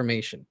spell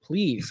information,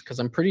 please, because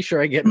I'm pretty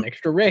sure I get an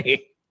extra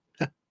ray.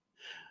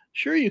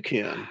 Sure you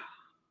can.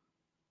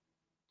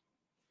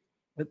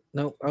 But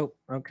no. Oh,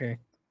 okay.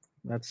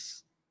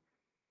 That's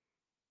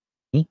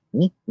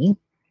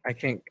I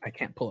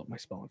can't pull up my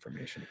spell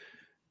information.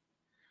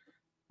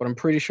 But I'm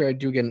pretty sure I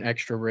do get an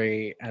extra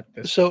ray at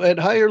this. So at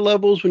higher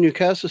levels, when you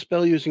cast a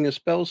spell using a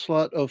spell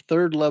slot of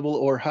 3rd level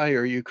or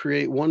higher, you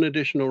create 1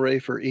 additional ray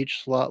for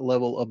each slot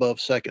level above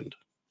 2nd.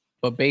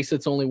 But base,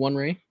 it's only 1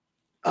 ray?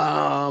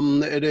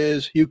 It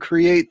is, you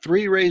create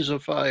 3 rays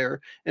of fire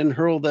and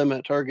hurl them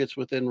at targets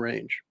within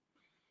range.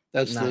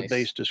 That's the Nice.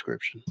 base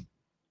description.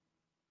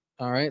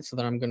 All right, so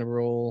then I'm going to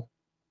roll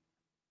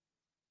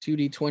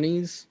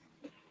 2d20s,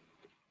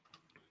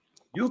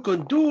 You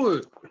can do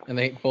it. and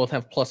they both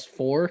have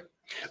 +4.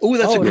 Oh,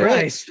 that's a crit.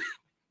 nice.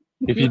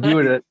 If you do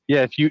it at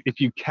if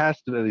you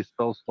cast it at a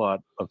spell slot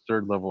of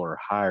 3rd level or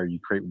higher, you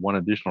create 1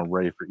 additional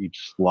ray for each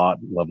slot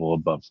level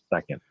above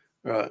 2nd.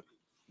 Right.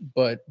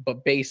 But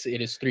base,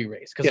 it is 3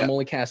 rays because Yeah. I'm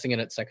only casting it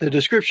at 2nd. The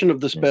description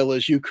of the spell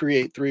is you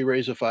create 3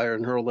 rays of fire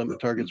and hurl them at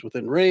targets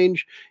within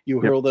range. You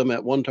Yep. hurl them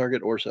at 1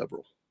 target or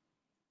several.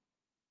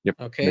 Yep.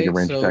 Okay, Make a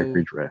range attack so for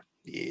each ray.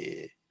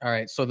 Yeah. all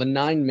right, so the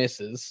 9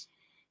 misses,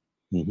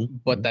 Mhm.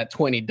 but that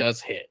 20 does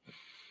hit.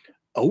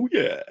 Oh,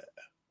 yeah.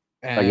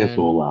 I guess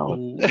we'll allow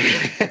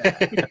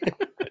it.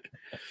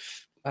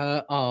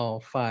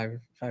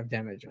 5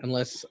 damage,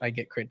 unless I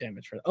get crit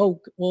damage for it. Oh,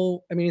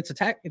 well, I mean, it's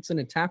an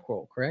attack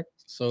roll, correct?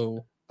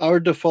 So, Our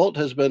default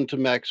has been to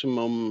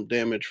maximum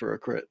damage for a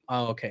crit.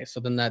 okay, so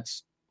then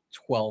that's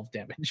 12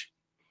 damage.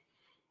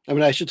 I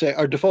mean, I should say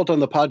our default on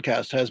the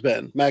podcast has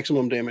been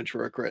maximum damage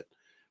for a crit.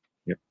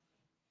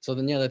 So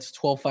then, yeah, that's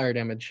 12 fire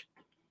damage.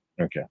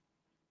 Okay.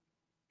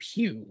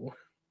 Pew.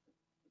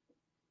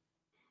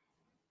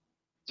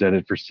 Is that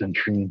it for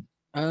Centrine?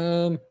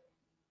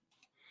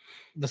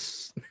 The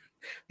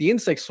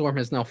insect swarm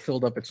has now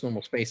filled up its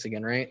normal space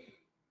again, right?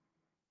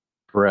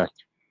 Correct.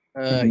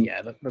 Mhm.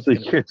 Yeah, that's So gonna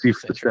you be can't it see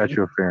for the Centurion.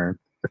 statue of Farron.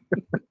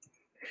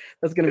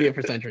 That's gonna be it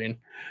for Centurion.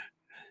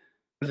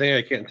 I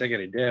think I can't take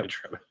any damage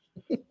from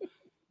it.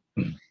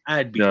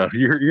 I'd be. No,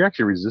 you're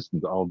actually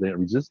resistant to all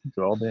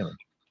damage.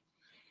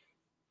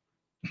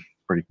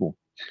 Pretty cool.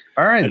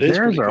 All right, It is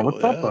there's pretty our. cool,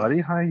 What's up, yeah. buddy?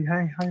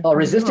 Hi. Oh,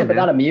 resistant but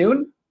not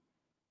immune.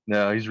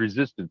 No, he's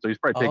resistant, so he's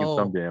probably taking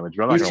some Oh. damage.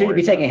 But I'm He not should gonna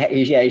be worry about taking.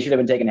 He should have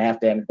been taking half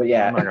damage. But it.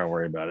 yeah, I'm not gonna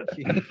worry about it.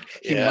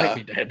 He Yeah. might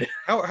be dead.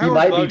 How he are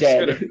might be bugs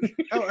dead.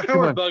 Gonna, how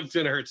are bugs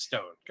gonna hurt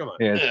stone? Come on.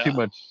 Yeah, it's Yeah. too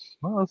much.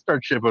 Well, let's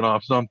start chipping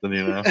off something,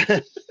 you know.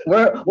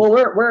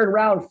 we're in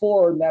round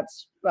 4, and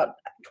that's about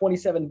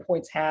 27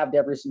 points halved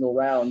every single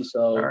round.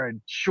 So All right,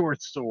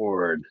 short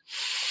sword.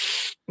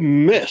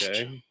 Missed.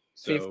 Okay.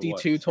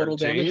 52 total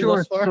 13? damage? Short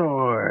thus far?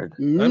 sword.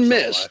 I'm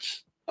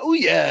Missed. Oh,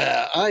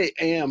 yeah. I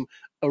am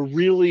a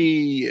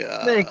really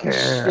Snake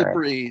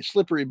hair.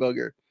 slippery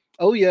bugger.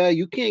 Oh, yeah.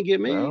 You can't get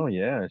me. Oh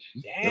yeah, that's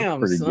Damn,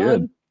 pretty son.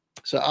 good.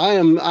 So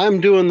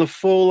I'm doing the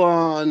full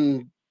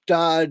on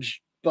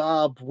dodge,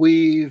 bob,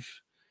 weave,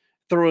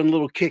 throwing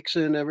little kicks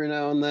in every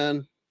now and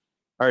then.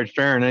 All right,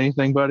 Farron,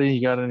 anything, buddy?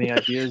 You got any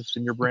ideas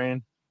in your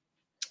brain?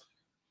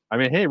 I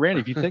mean, hey,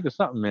 Randy, if you think of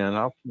something, man,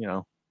 I'll,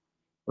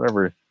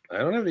 whatever. I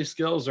don't have any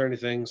skills or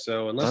anything,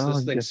 so unless Oh,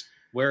 this thing yeah.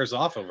 wears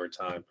off over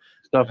time.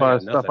 Stuff I got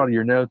out nothing. of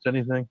your notes,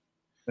 anything?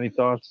 Any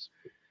thoughts?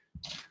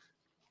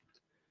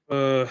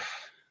 All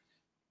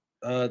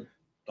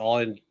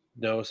I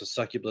know is a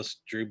succubus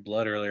drew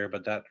blood earlier,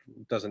 but that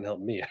doesn't help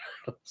me.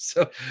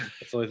 So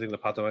that's the only thing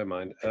that popped in my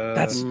mind.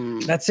 That's-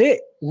 Mm. That's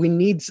it. We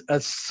need a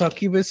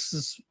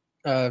succubus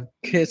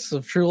kiss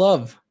of true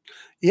love.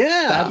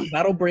 Yeah.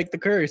 That'll break the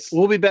curse.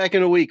 We'll be back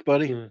in a week,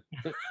 buddy.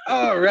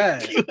 all right. All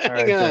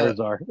right, Hang on. there's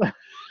our.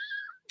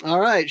 All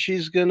right,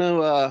 she's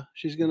gonna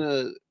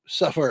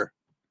suffer.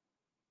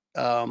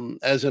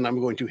 As in, I'm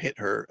going to hit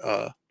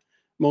her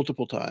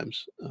multiple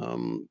times.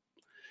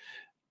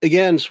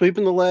 Again,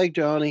 sweeping the leg,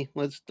 Johnny.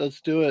 Let's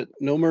do it.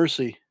 No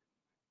mercy.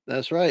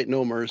 That's right,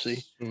 no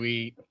mercy.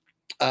 Sweet.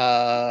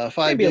 5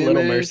 Maybe a little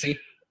damage. mercy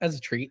as a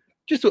treat.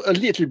 Just a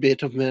little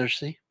bit of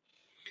mercy.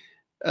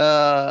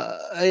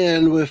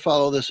 And we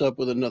follow this up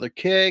with another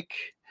kick.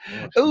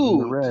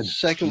 Oh, red.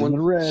 second She's in one. the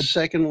red.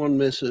 Second one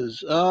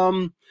misses.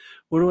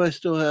 What do I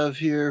still have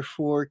here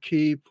for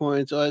key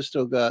points? I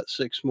still got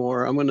 6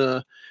 more. I'm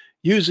gonna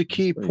use a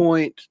key Sweet.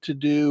 point to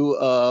do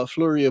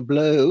flurry of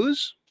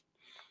blows.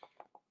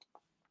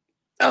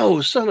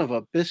 Oh, son of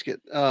a biscuit.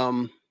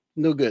 No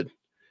good.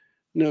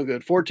 No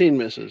good. 14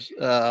 misses.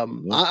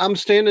 I'm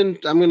standing.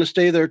 I'm gonna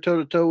stay there toe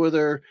to toe with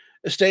her,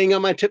 staying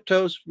on my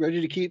tiptoes,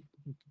 ready to keep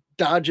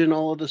dodging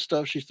all of the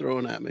stuff she's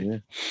throwing at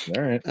me. Yeah.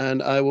 All right.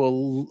 And I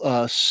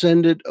will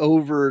send it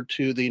over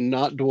to the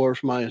not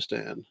dwarf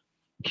Myastan.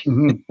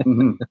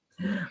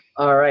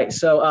 All right.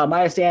 So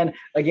Maya Stan,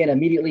 again,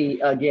 immediately,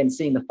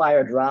 seeing the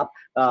fire drop,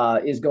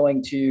 is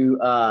going to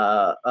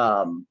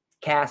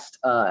cast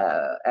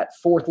at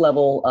 4th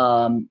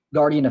level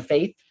Guardian of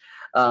Faith,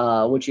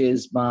 which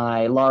is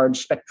my large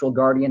spectral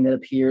guardian that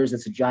appears.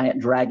 It's a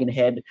giant dragon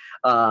head,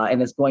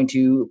 and it's going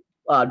to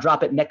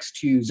drop it next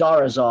to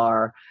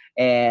Zarazar.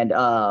 And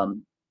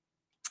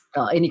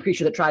any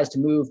creature that tries to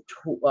move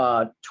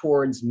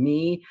towards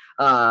me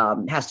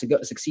has to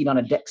succeed on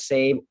a dex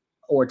save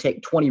or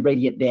take 20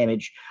 radiant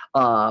damage,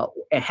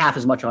 and half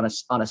as much on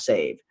a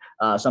save.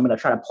 So I'm going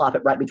to try to plop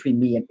it right between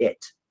me and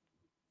it.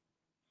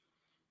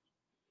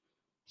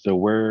 So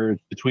where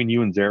between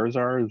you and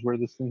Zarazar is where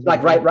this thing's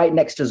Like gonna be? right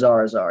next to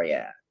Zarazar,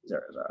 yeah.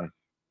 Zarazar.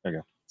 Okay.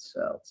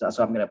 So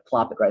I'm going to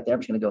plop it right there. I'm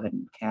just going to go ahead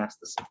and cast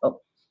this.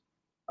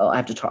 I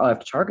have to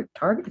target.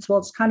 Well,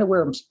 it's kind of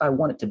where I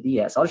want it to be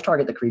at. So I'll just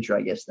target the creature,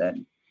 I guess,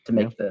 then to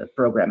make the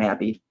program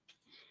happy.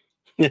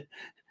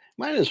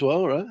 Might as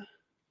well, right?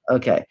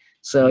 Okay.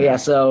 So yeah,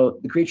 so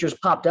the creature's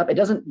popped up. It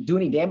doesn't do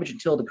any damage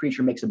until the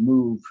creature makes a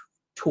move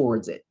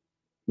towards it.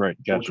 Right.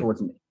 Or Gotcha.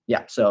 towards me.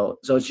 Yeah. So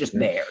it's just Yeah.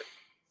 there.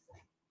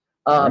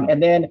 Alright.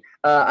 And then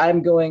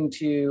I'm going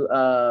to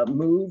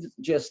move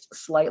just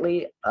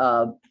slightly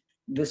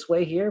this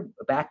way here,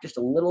 back just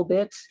a little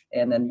bit,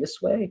 and then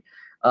this way.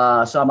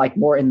 So I'm like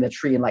more in the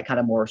tree and like kind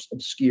of more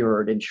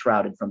obscured and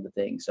shrouded from the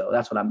thing. So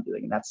that's what I'm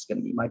doing, and that's going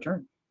to be my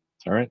turn.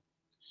 All right.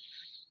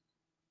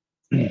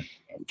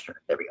 And turn.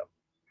 There we go.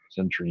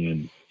 Sentry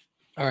in.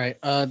 All right.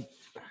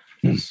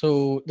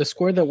 So the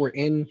square that we're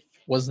in,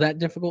 was that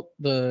difficult?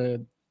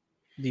 The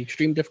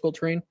extreme difficult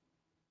terrain?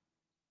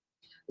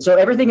 So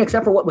everything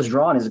except for what was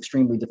drawn is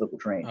extremely difficult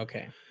terrain.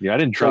 Okay. Yeah, I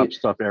didn't So- drop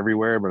stuff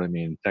everywhere, but I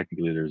mean,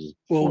 technically, there's.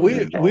 Well, four we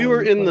names all we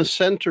were over in the place.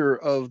 center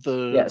of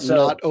the Yeah, so-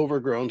 not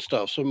overgrown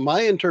stuff. So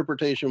my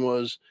interpretation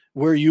was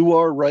where you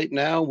are right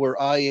now, where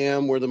I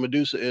am, where the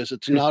Medusa is,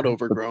 it's not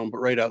overgrown, but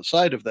right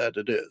outside of that,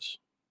 it is.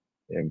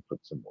 And put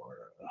some more.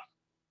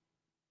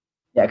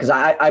 Yeah, because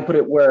I put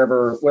it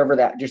wherever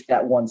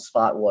that one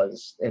spot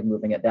was and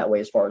moving it that way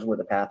as far as where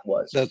the path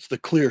was. That's the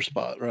clear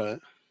spot, right?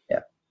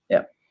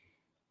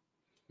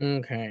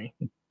 Okay.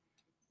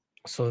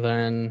 So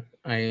then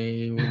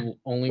I will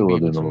only Fill be it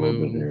able in to a little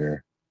bit move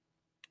here.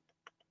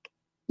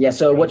 Yeah.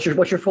 So what's your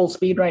full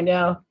speed right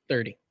now?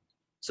 30.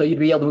 So you'd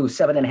be able to move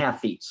 7.5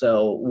 feet.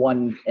 So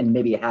 1 and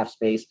maybe a half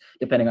space,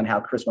 depending on how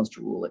Chris wants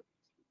to rule it.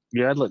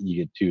 Yeah, I'd let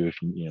you get 2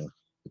 if you know.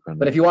 depending.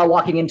 But if you are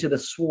walking into the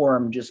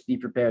swarm, just be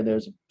prepared.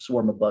 There's a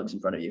swarm of bugs in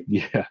front of you.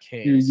 Yeah,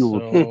 Okay. you'll-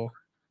 So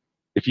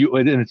if you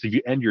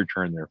end your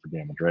turn there for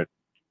damage, right?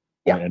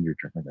 Yeah. End your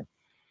turn. Okay.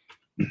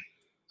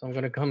 So I'm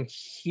gonna come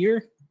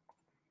here.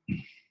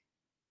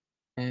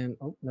 And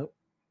oh nope.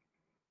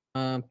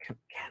 Can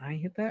I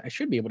hit that? I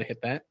should be able to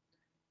hit that.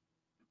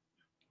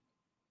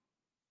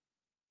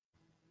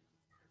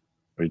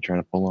 What are you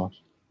trying to pull off?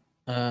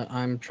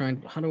 I'm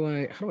trying. How do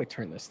I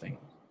turn this thing?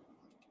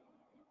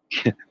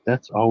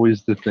 That's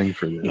always the thing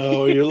for this.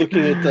 Oh, you're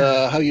looking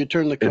at how you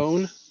turn the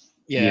cone.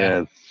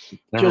 Yeah.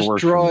 it's never Just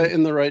worked draw for it me.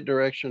 in the right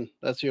direction.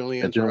 That's the only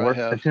It answer didn't I work. It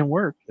have. didn't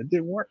work. It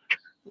didn't work.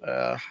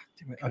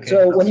 Okay,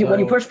 So when you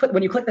so-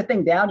 when you click the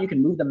thing down, you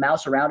can move the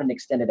mouse around and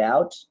extend it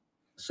out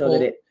so that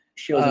Well, it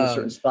shows in a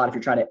certain spot if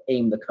you're trying to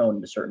aim the cone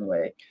in a certain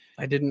way.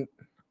 I didn't.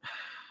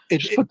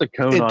 Just put the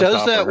cone It on does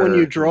top that of when her,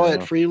 you draw know.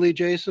 it freely,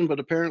 Jason, but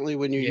apparently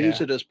when you use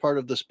Yeah. it as part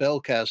of the spell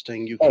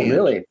casting, you Oh, can't.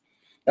 really?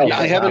 Yeah, I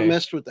Okay, haven't wow.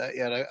 messed with that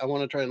yet. I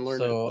want to try and learn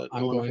So it, but I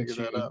I'm want to going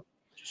figure that to out.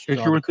 just If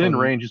draw you're the within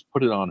cone. range, just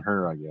put it on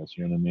her. I guess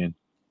you know what I mean.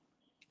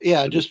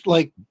 Yeah, But just it's-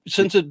 like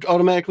since it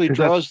automatically 'cause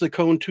that's- draws the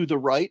cone to the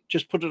right,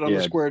 just put it on the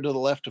Yeah. square to the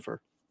left of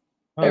her.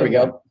 There we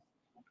go.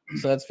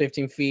 So that's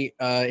 15 feet.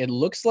 It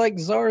looks like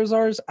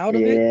Zarazar's out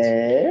of it,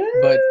 Yeah.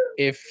 but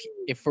if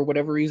for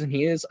whatever reason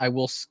he is, I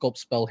will sculpt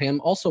spell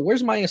him. Also,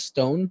 where's Maya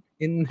Stone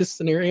in this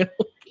scenario?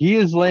 He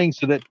is laying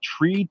so that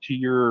tree to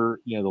your,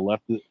 the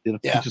left. Yeah.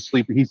 He's just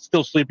sleeping. He's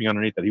still sleeping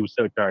underneath that. He was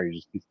so tired.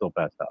 He's still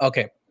passed out.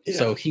 Okay,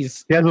 so Yeah.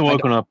 he's. He hasn't I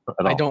woken up at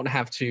all. I don't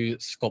have to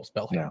sculpt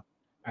spell him. No.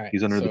 All right.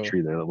 He's under the so- tree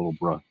there, that little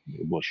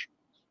bush.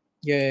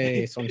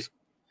 Yay! So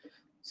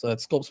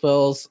that's sculpt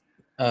spells.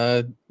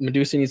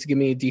 Medusa needs to give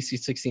me a DC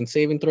 16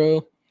 saving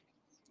throw,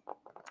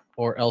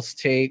 or else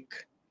take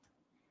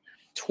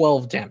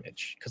 12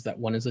 damage because that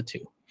one is a 2.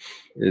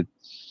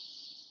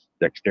 It's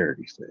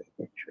dexterity save.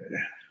 Okay.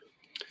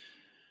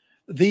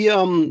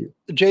 The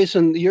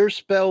Jason, your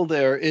spell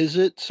there, is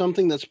it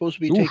something that's supposed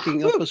to be Oof.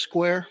 taking up a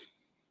square?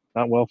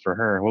 Not well for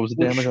her. What was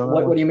the damage on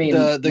that? What do you mean?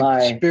 The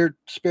my...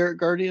 spirit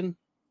guardian?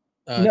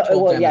 No,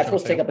 12 well, yeah, damage it's supposed on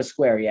to take fail. up a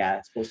square. Yeah,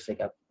 it's supposed to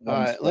take up. All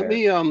one right, let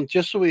square. me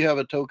just so we have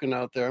a token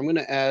out there, I'm going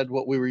to add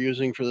what we were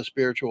using for the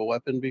spiritual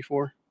weapon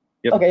before.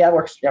 Yep. Okay, that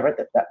works. Yeah, right.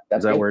 That's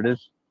Is that good. where it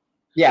is?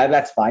 Yeah,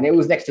 that's fine. It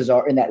was next to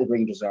Zar in that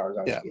range of Zar.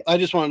 Yeah, I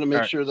just wanted to make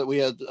Alright. sure that we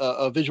had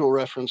a visual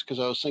reference because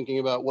I was thinking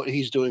about what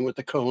he's doing with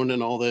the cone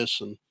and all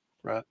this. And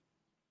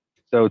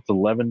So it's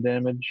 11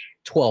 damage.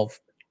 12.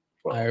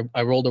 12.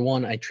 I rolled a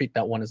 1. I treat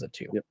that one as a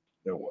 2. Yep.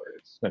 No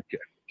worries. Okay,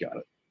 got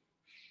it.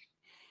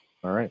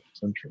 All right,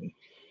 Sentry.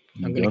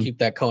 You I'm going to done? keep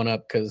that cone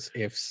up because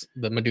if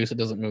the Medusa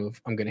doesn't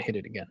move, I'm going to hit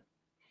it again.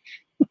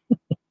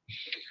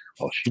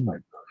 Oh, she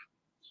might.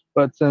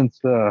 But since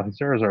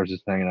Zarazar's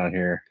just hanging out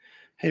here,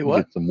 hey, we'll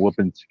what? Get some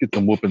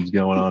whoopings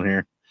going on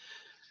here.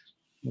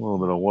 A little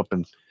bit of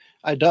whoopings.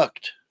 I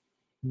ducked.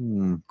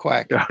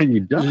 Quack. You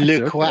ducked. Le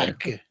Okay.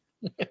 quack.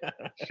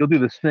 She'll do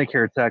the snake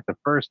hair attack the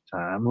first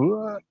time.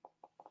 What?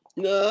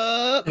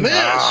 Miss.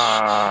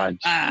 Ah,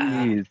 Ah.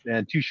 jeez.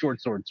 And 2 short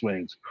sword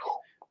swings.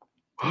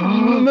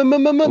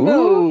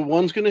 No,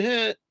 one's going to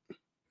hit.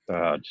 Oh,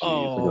 jeez. Like a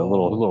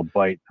Oh. little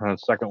bite.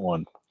 Second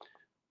one.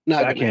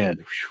 Not gonna Backhand.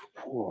 hit.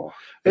 Oh,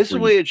 That's the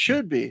where way you- it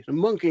should be. The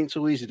monk ain't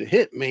so easy to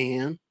hit,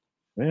 man.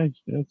 Yeah,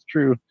 that's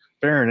true.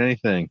 Farron,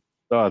 anything?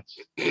 Thoughts?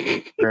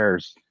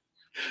 Prayers?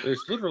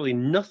 There's literally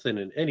nothing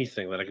in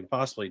anything that I can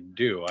possibly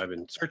do. I've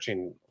been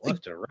searching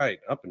left and right,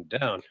 up and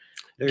down.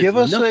 There's Give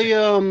us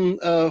nothing.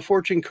 a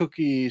fortune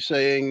cookie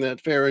saying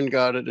that Farron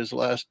got at his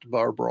last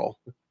bar brawl.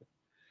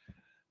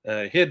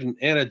 I hid an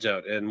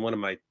antidote in one of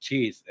my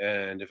teeth,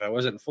 and if I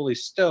wasn't fully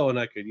stoned,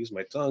 I could use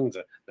my tongue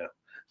to. No.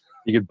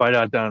 You could bite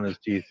out down his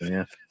teeth, and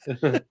yeah,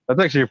 that's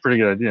actually a pretty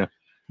good idea.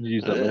 You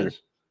use that It later.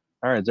 is.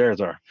 All right,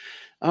 Zarazar.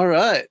 All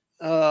right.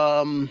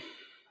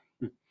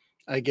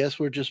 I guess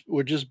we're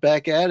just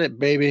back at it,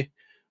 baby.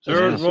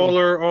 Third That's-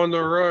 molar on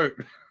the right.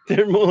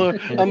 They're more-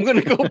 I'm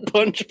gonna go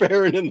punch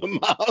Farron in the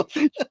mouth.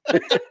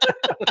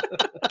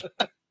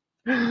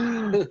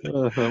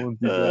 That would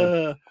be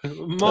bad.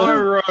 My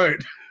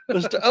right.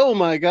 Oh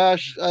my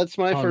gosh, that's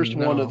my Oh, first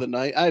one no. of the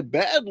night. I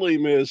badly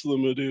missed the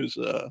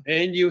Medusa.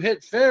 And you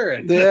hit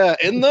Farron. Yeah,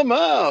 in the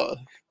mouth.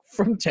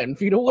 From 10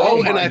 feet away.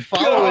 Oh, my and I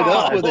follow it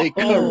up with a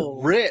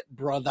God. crit,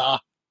 brother.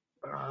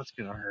 Oh, that's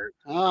gonna hurt.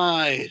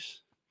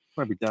 Nice.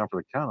 Might be down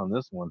for the count on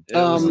this one. It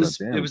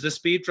was, Um, it was the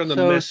speed from the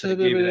So mist that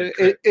gave you that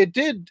crit.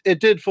 it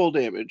did full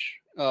damage.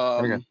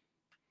 Okay.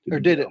 Or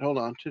did it? Hold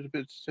on.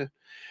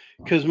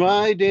 Because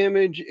my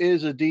damage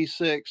is a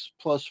d6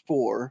 plus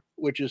 4,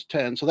 which is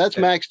 10. So that's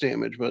Okay. max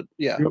damage, but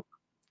yeah. Yep.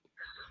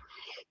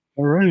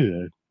 All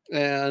right.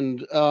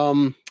 And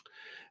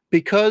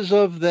because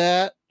of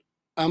that,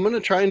 I'm gonna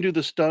try and do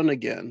the stun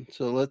again.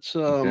 So let's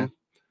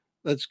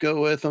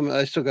go with them.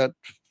 I still got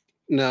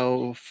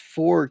now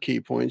 4 key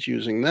points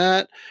using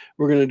that.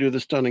 We're gonna do the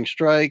stunning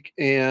strike,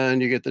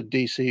 and you get the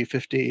DC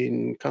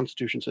 15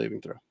 Constitution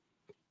saving throw.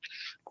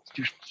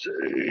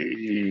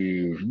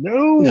 Save.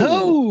 No.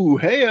 No,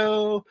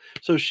 heyo.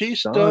 So she's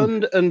Stun.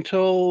 stunned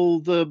until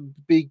the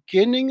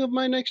beginning of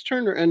my next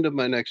turn or end of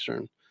my next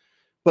turn.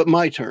 But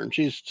my turn.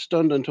 She's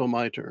stunned until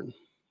my turn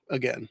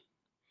again.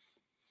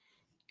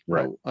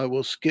 Right. I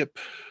will skip,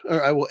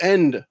 or I will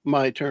end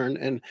my turn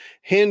and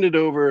hand it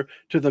over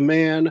to the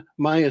man,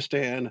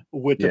 Mayastan,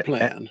 with Yeah, the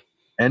plan.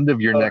 End of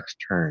your Oh. next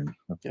turn.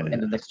 That's Yeah. what it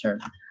End is. of next turn.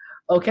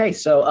 Okay,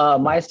 so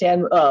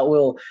Mayastan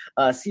will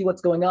see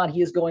what's going on.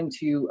 He is going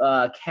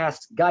to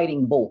cast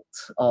Guiding Bolt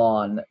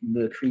on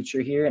the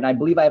creature here, and I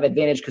believe I have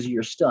advantage because of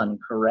your stun,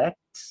 correct?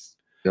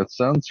 That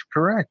sounds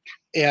correct.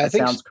 Yeah, I That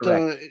think sounds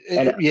correct.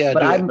 yeah,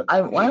 but do it.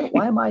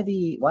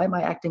 why am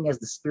I acting as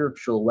the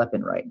spiritual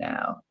weapon right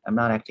now? I'm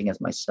not acting as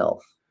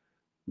myself.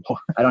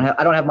 I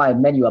don't have my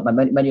menu up. My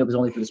menu up is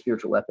only for the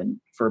spiritual weapon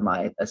for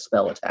my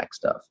spell attack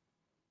stuff.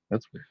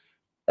 That's weird.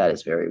 That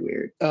is very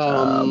weird.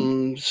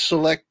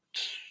 Select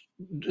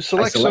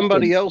selected-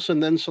 somebody else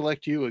and then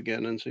select you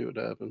again and see what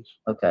happens.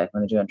 Okay,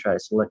 let me try to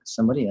select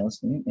somebody else.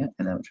 Yeah,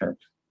 and then try.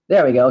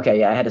 There we go. Okay,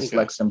 yeah, I had to Okay.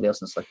 select somebody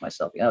else and select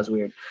myself. Yeah, that was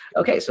weird.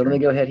 Okay, so let me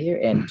go ahead here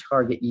and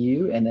target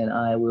you, and then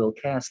I will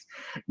cast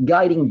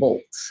Guiding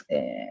Bolt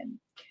and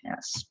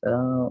cast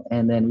spell,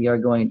 and then we are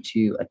going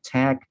to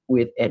attack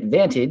with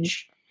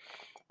advantage.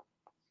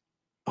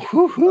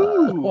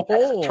 Woohoo!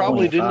 Oh,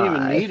 Probably didn't even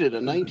 25. need it.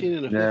 A 19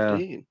 and a Yeah.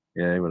 15.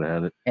 Yeah, he would have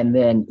had it. And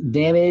then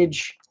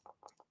damage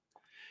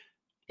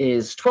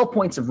is 12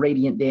 points of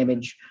radiant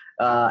damage.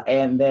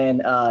 And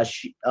then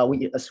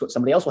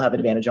somebody else will have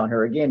advantage on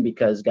her again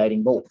because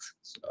Guiding Bolt.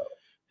 So,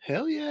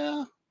 Hell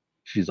yeah.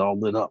 She's all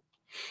lit up.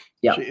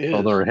 Yeah. She is.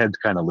 Although her head's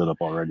kind of lit up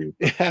already.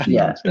 Yeah.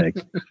 yeah.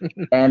 Snakes.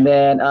 And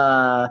then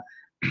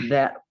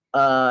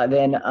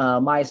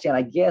Mayastan,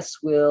 I guess,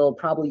 will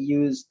probably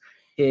use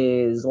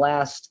his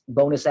last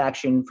bonus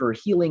action for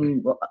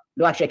healing. Well,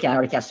 no, actually, I can't. I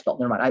already cast a spell.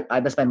 Never mind.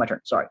 I spend my turn.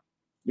 Sorry.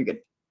 You're good.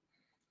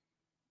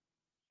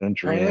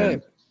 Entry. All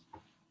right.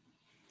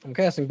 I'm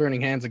casting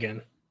Burning Hands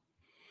again.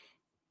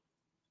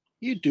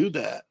 You do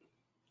that.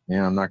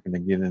 Yeah, I'm not going to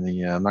get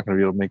any. I'm not going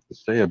to be able to make the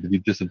save. But you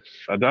just,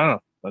 I don't know.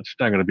 She's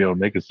not going to be able to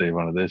make a save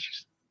on this.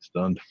 She's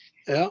stunned.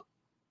 Yeah.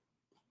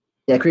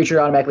 Yeah, creature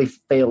automatically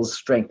fails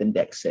strength and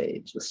dex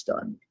saves with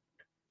stun.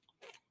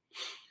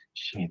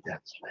 She ain't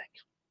that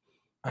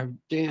slick.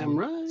 Damn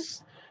right.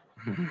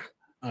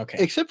 Okay.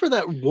 Except for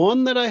that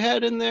one that I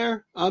had in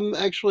there, I'm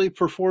actually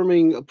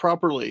performing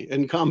properly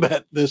in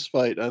combat this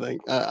fight. I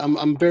think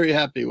I'm very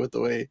happy with the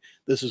way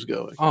this is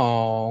going.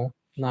 Oh,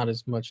 not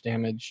as much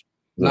damage.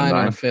 Is that 9 on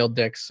a 9? failed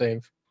dex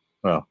save.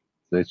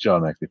 She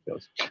automatically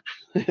fails.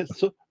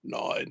 So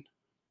 9.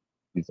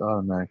 She's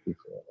automatically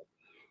failed.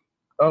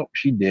 Oh,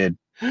 she did.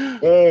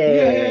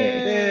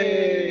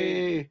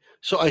 Yay!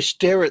 So I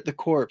stare at the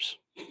corpse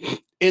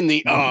in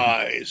the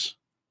eyes.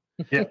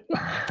 Yeah.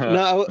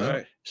 No, All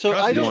right. so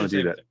I You don't don't. want to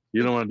do that.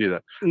 You don't want to do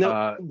that.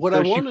 No, what so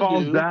I she want to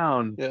falls do.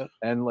 down, Yeah.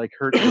 and like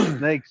her the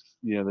snakes,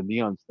 the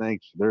neon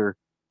snakes,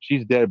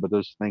 she's dead, but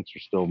those snakes are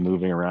still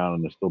moving around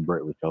and they're still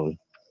brightly colored.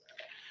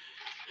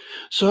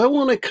 So I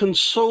want to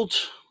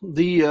consult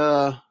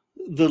the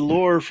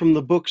lore from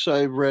the books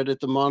I read at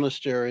the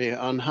monastery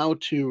on how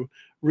to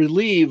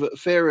relieve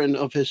Farron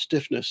of his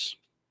stiffness.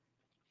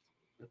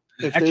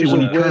 If Actually, there's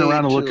when a you turn way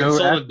around and look to- over-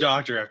 Consult a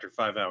doctor after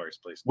 5 hours,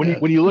 please.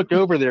 When you look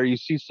over there, you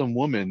see some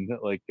woman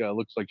that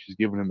looks like she's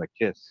giving him a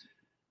kiss.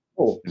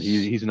 Cool. And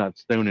he's not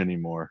stone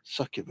anymore.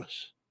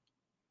 Succubus.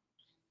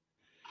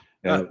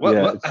 And, What,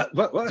 yeah, what, it's-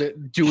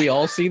 what? Do we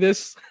all see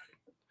this?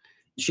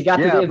 She got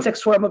Yeah, the but- insect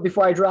swarm up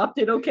before I dropped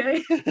it.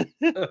 Okay.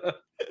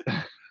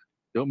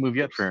 don't move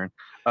yet, Farron.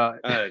 I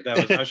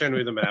was trying to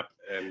read the map,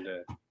 and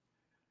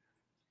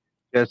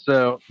Yeah,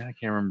 so I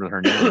can't remember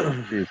her name.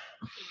 Jeez.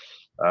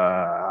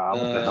 What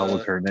the hell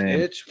was her name?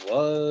 It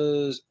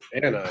was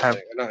Anna. I Have-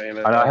 think. Not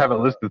Anna. I have it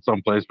listed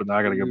someplace, but now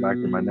I got to go back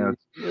to my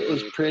notes. It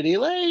was Pretty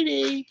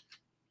Lady.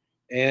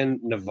 And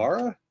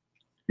Navarra.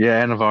 Yeah,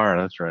 Anna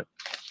Navarra, that's right.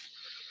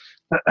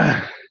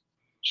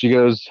 She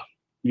goes,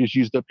 "You just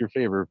used up your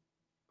favor,"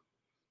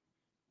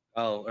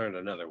 I'll earn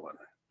another one.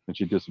 and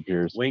she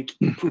disappears. Wink.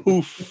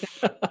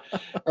 Poof.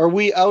 Are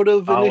we out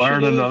of I'll initiative?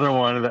 earn another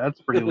one. That's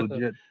pretty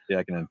legit. Yeah,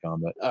 I can end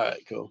combat. All right,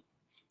 cool.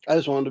 I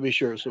just wanted to be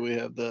sure, so we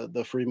have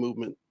the free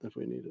movement if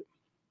we need it.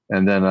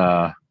 And then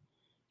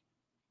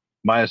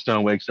Maya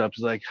Stone wakes up.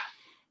 She's like,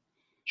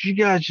 "Did you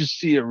guys just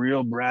see a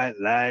real bright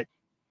light?"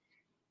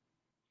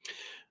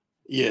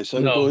 Yes,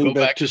 I'm No, going go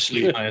back to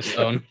sleep.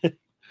 Milestone.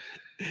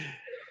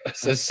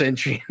 Says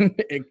Sentry,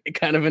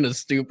 kind of in a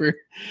stupor.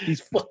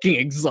 He's fucking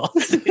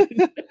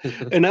exhausted.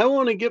 And I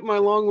want to get my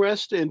long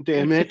rest in,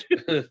 damn it.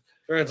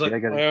 Farron's like, Yeah, I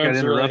got- my arms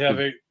got are really interrupted.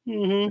 heavy.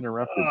 Mhm.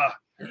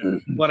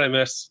 Interrupted. What I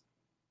miss?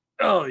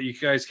 Oh, you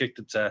guys kicked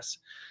its ass.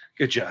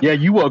 Good job. Yeah,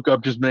 you woke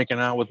up just making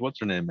out with what's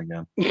her name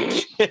again?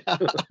 Yeah.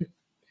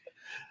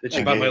 Did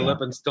she bite my Okay.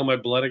 lip and steal my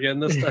blood again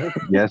this time?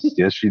 Yes,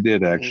 she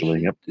did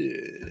actually. Yep.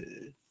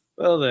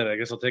 Well, then I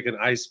guess I'll take an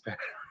ice pack.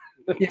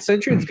 Yeah,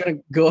 Sentry's gonna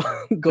go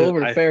over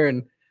to I-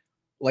 Farron,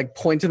 like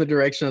point in the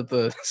direction that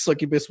the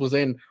succubus was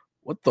in.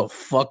 What the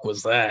fuck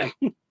was that?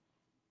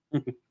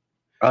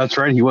 That's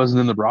right. He wasn't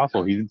in the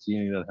brothel. He didn't see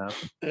any of that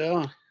happen.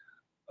 Yeah.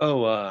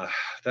 Oh,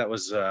 that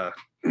was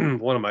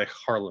one of my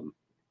Harlem.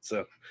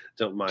 So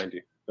don't mind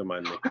me.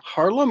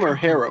 Harlem or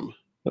harem?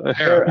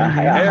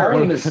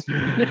 Harlem is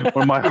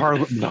One of my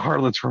the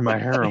harlots from my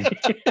harem.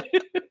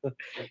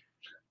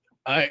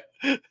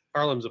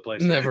 Harlem's a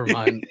place. Never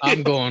mind.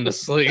 I'm going to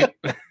sleep.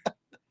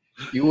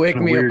 You wake A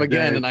me up weird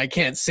again, day. and I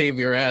can't save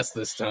your ass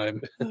this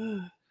time.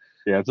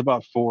 Yeah, it's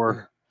about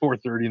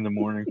 4:30 in the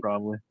morning,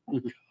 probably.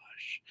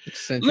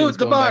 Sentry's Loot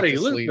the going back body. to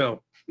Loot. sleep.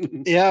 No.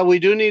 Yeah, we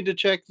do need to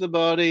check the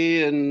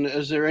body. And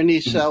is there any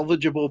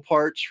salvageable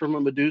parts from a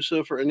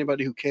Medusa for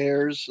anybody who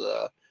cares?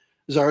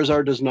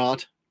 Zarzar does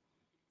not.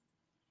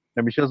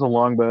 I mean, she has a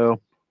longbow, a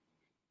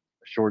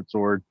short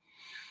sword.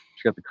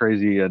 She's got the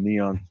crazy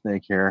neon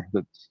snake hair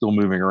that's still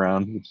moving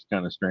around, which is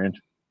kind of strange.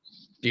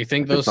 Do you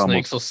think It's those almost-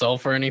 snakes will sell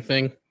for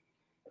anything?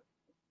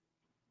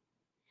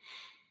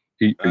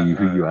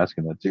 Who you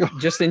asking that to?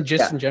 Just in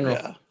general.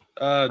 Yeah.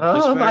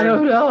 I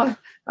don't know.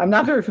 I'm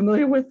not very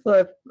familiar with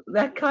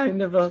that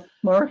kind of a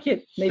market.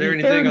 Is Maybe there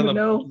anything Farron on would the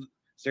know.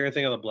 Is there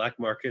anything on the black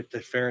market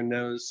that Farron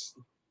knows?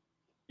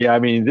 Yeah, I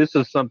mean, this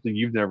is something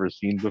you've never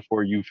seen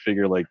before. You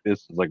figure like this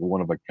is like one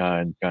of a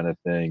kind of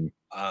thing.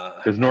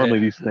 Because normally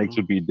these snakes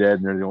would be dead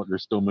and they're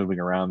still moving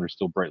around. They're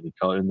still brightly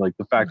colored. And like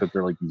the fact that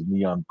they're like these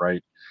neon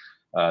bright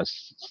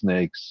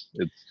snakes,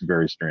 it's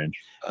very strange.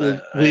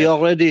 We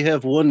already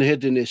have one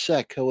head in a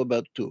sack. How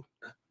about two?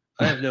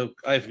 I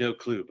have no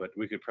clue, but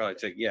we could probably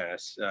take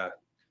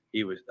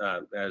he was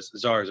as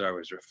Zarzar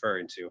was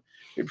referring to.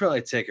 We'd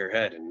probably take her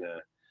head and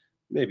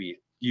maybe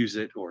use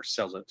it or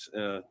sell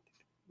it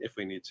if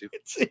we need to.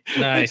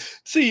 Nice.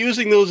 See,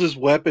 using those as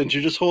weapons,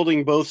 you're just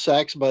holding both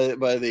sacks by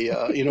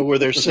the where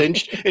they're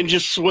cinched and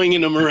just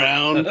swinging them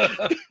around.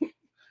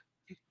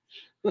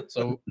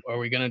 So are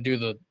we gonna do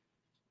the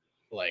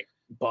like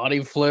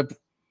body flip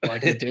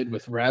like we did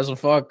with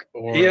Razzafuck?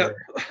 Or Yeah.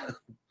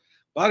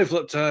 Body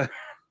flip time.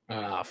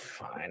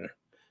 Fine.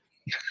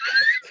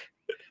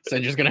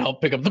 Sendra's gonna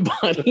help pick up the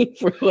body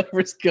for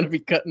whoever's gonna be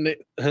cutting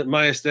it.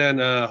 Maya Stan,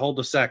 hold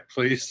the sack,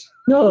 please.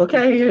 No,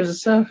 okay, here's a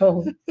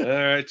sample. All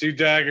right, 2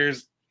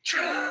 daggers.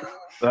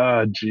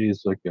 Ah, jeez.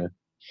 Okay.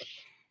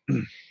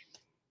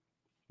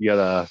 You got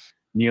a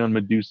neon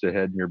Medusa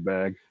head in your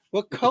bag.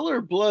 What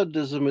color blood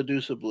does a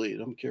Medusa bleed?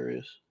 I'm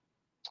curious.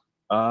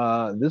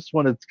 This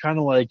one, it's kind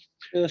of like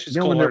Yeah, she's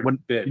You know when cold-hearted when-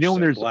 bitch, you know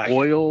when so there's black.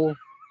 oil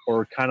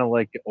or kind of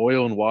like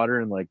oil and water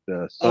and like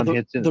the sun the-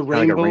 hits it. the It's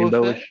kind of like a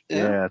rainbow rainbowish. effect? Yeah.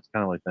 Yeah, it's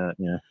kind of like that.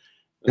 Yeah,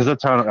 because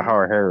that's how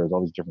her hair is,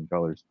 all these different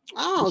colors.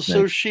 Oh, The so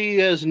snake. she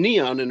has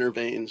neon in her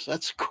veins.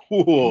 That's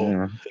cool.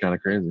 Yeah, it's kind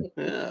of crazy.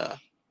 Yeah.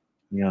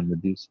 Neon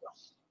Medusa.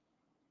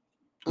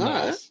 All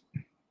right. Nice.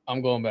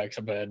 I'm going back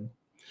to bed.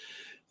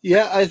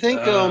 Yeah, I think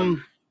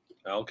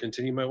I'll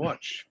continue my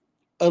watch.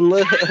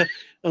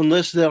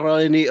 unless there are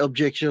any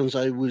objections,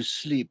 I will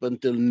sleep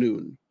until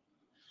noon.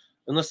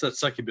 Unless that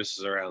succubus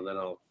is around, then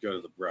I'll go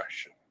to the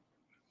brush.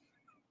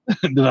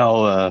 Then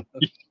I'll.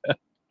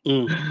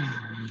 Mm.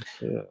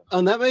 Yeah.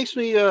 And that makes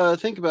me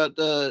think about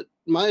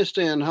Maya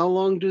Stan. How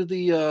long do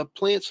the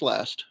plants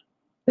last?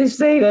 They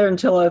stay there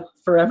until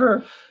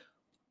forever.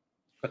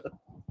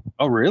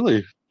 Oh,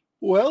 really?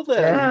 Well,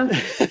 then,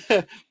 this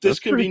That's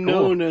can be pretty cool.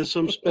 known as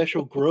some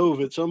special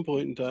grove at some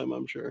point in time,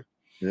 I'm sure.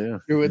 Yeah.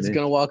 Druid's Neat.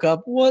 gonna walk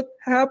up. What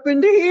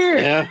happened here?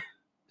 Yeah.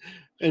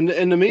 And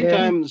in the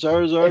meantime,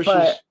 Zarazar's if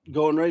I- just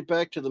going right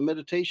back to the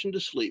meditation to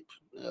sleep.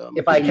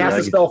 If I cast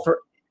a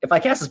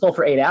Yeah. spell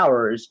for 8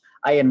 hours,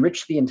 I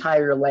enrich the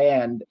entire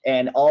land,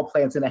 and all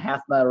plants in a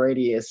half-mile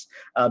radius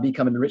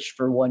become enriched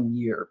for 1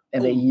 year,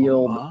 and they Oh,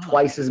 yield my.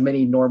 twice as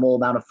many normal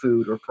amount of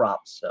food or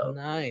crops. So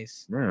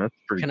Nice. Yeah, that's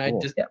pretty Can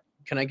cool.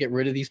 can I get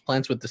rid of these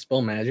plants with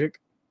dispel magic?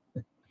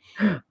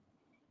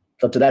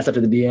 that's up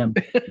to the DM.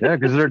 Yeah,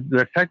 because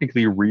they're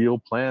technically real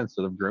plants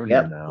that have grown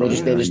Yep, here now. they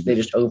just they Yeah, just they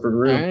just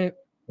overgrew. All right.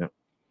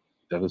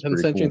 that is Then pretty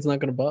cool. Sentient's not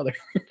going to bother.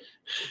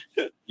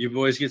 You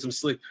boys get some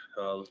sleep.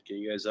 I'll get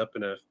you guys up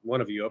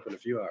one of you up in a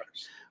few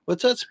hours.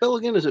 What's that spell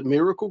again? Is it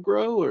Miracle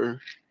Grow or?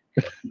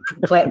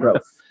 Plant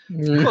growth.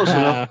 Close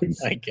enough.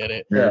 I get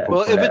it. Yeah.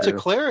 Well, if it's a Yeah.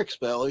 cleric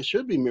spell, it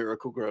should be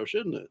Miracle Grow,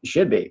 shouldn't it? It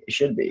should be. It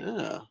should be.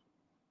 Yeah.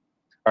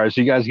 All right,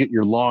 so you guys get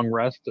your long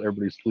rest.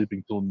 Everybody's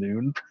sleeping till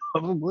noon,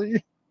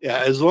 probably.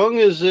 Yeah, as long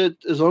as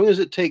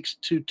it takes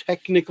to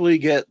technically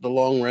get the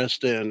long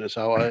rest in is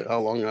how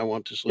long I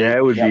want to sleep. Yeah,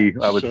 it would be.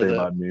 I would So say that-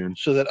 about noon.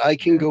 So that I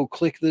can go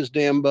click this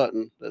damn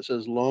button that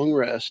says long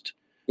rest.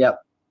 Yep.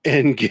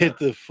 And get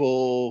the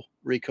full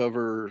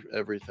recover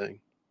everything.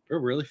 We're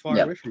really far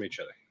Yep. away from each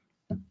other.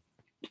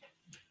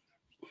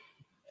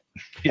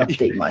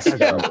 Update my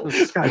spells.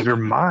 Those guys are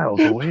miles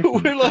away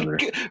from we're each other.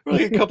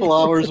 like a couple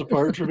hours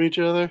apart from each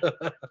other. All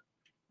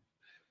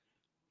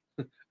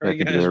right,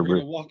 think guys, we're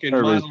everybody- gonna walk in.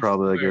 Everybody's miles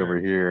probably like square. over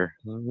here.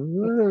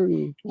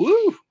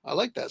 Woo! I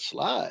like that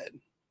slide.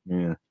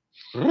 Yeah.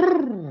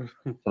 So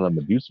that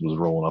Medusa was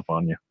rolling up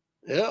on you.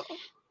 Yeah.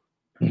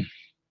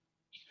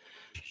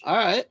 All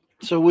right.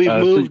 So we've So-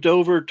 moved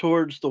over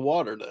towards the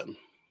water then.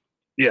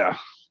 Yeah.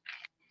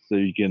 So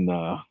you can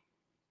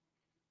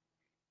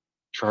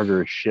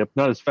charter a ship,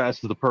 not as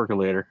fast as the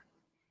percolator,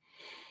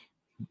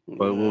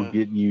 but we'll Yeah.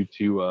 get you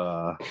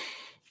to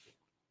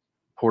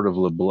Port of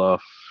Le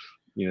Bluff,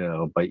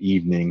 by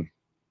evening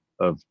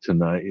of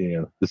tonight,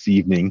 this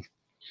evening.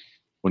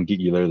 Wouldn't get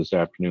you there this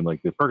afternoon.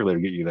 Like the percolator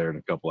will get you there in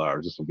a couple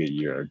hours. This will get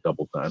you there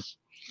double time.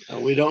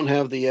 We don't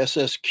have the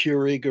SS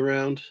Keurig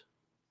around.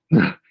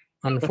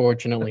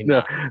 Unfortunately,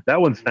 No,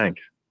 that one's tank.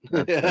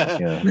 Yeah.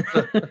 Yeah.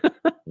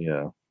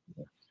 Yeah.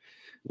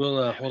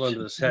 We'll hold on to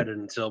this head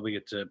until we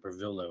get to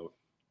Bravillo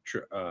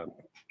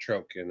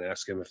Troke and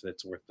ask him if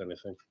it's worth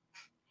anything.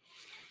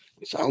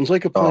 Sounds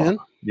like a plan.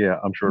 Yeah,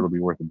 I'm sure it'll be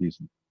worth a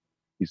decent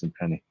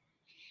penny.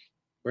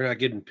 We're not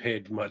getting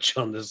paid much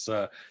on this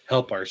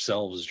help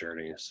ourselves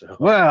journey, so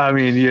Well, I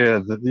mean,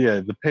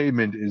 the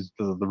payment is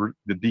the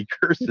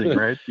decursing,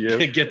 right?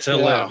 Yeah. get to Yeah.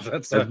 live.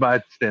 That's As my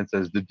stance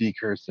says, the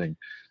decursing.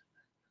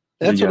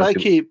 That's You what guys I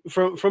can- keep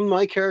from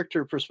my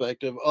character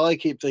perspective. All I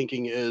keep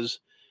thinking is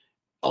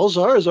all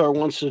Zarazar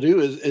wants to do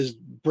is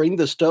bring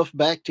the stuff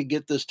back to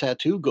get this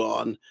tattoo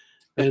gone.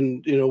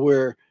 And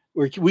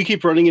we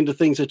keep running into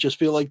things that just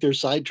feel like they're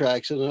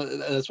sidetracks,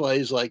 and that's why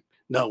he's like,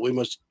 no, we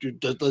must do,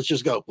 let's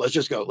just go. Let's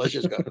just go.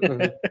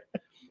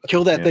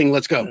 Kill that Yeah. thing.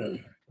 Let's go.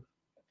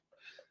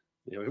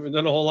 Yeah, we haven't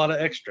done a whole lot of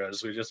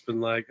extras. We've just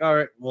been like, all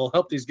right, we'll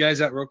help these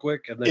guys out real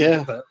quick, and then Yeah.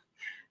 get that.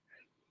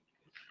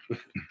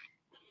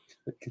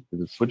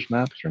 Is it switch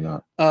maps or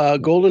not?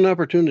 Golden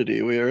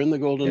opportunity. We are in the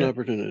golden Yeah.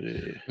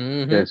 opportunity.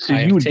 Mhm. Yeah, so I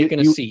you have would get- taken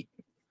a you- seat.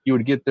 You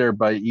would get there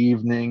by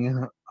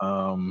evening.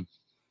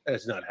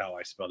 That's not how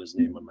I spelled his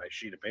name on my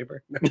sheet of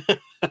paper. I'm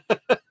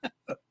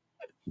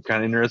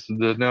kind of interested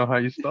to know how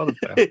you spelled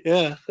it.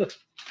 Now.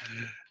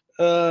 Yeah.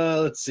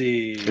 Let's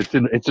see.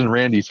 It's in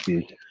Randy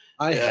speak.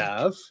 I Yeah.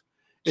 have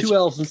It's- 2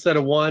 L's instead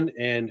of 1,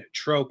 and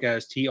Troke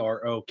as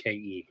Troke.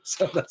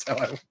 So that's how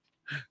I.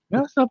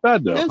 That's not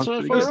bad though. That's That's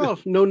not pretty far good.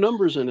 off. No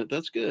numbers in it.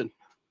 That's good.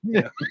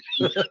 Good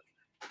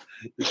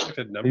He's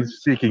numbers.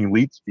 speaking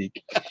leet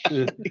speak.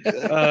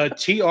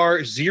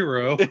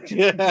 TR0.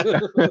 Yeah.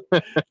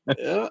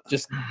 Yeah.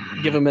 Just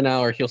give him an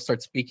hour. He'll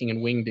start speaking in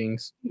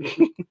wingdings.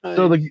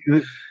 So the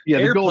golden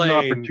Airplane.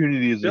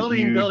 opportunity is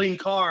building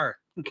car.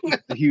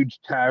 a huge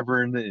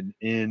tavern and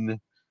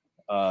inn.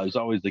 There's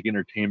always like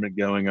entertainment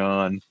going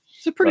on.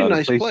 It's a pretty The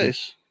nice place is-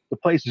 place. The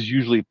place is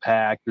usually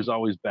packed. There's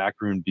always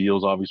backroom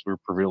deals, obviously, where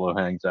Pravillo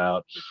hangs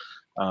out.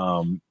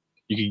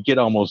 You can get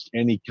almost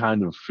any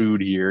kind of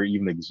food here,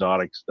 even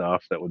exotic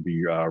stuff that would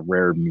be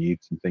rare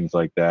meats and things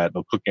like that.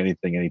 They'll cook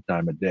anything any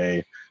time of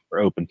day. We're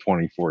open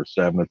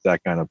 24/7. It's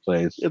that kind of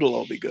place. It'll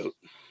all be goat.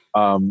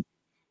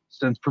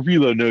 Since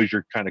Pravillo knows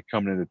you're kind of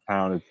coming into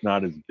town, it's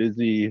not as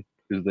busy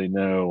because they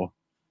know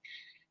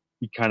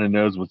he kind of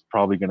knows what's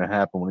probably going to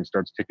happen when he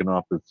starts kicking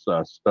off this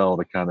spell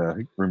to kind of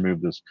remove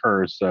this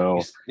curse.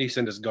 So He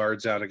sent his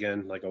guards out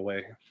again, like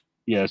away.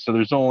 yeah, so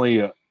there's only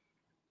a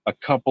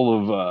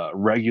couple of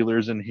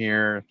regulars in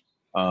here,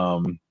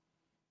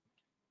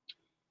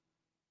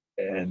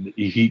 and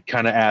he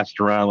kind of asked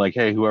around, like,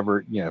 "Hey,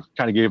 whoever,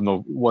 kind of gave him the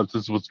what's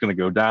going to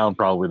go down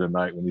probably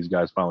tonight when these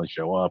guys finally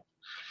show up."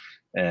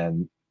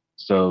 And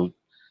so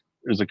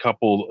there's a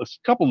couple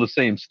of the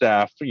same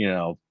staff.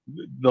 They'll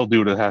do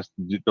what it has to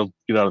do. They'll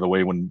get out of the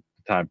way when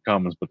the time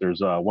comes. But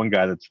there's one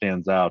guy that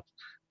stands out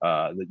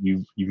that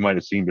you might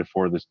have seen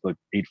before. This like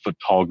 8-foot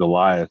tall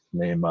Goliath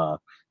named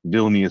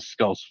Vilnius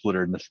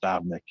Skullsplitter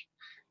Nastavnik,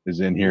 is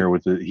in here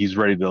with it. He's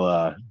ready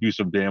to do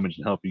some damage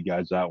and help you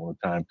guys out when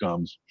the time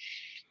comes.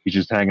 He's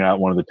just hanging out at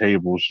one of the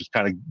tables, just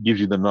kind of gives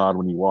you the nod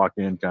when you walk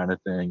in, kind of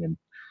thing, and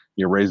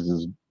he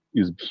raises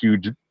his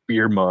huge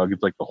beer mug.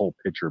 It's like the whole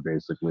pitcher,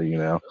 basically, you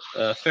know.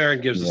 Farron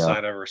gives a Yeah.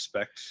 sign of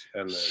respect,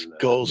 and then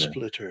Skull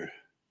Splitter.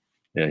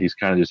 Yeah, he's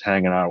kind of just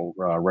hanging out,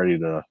 ready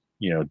to,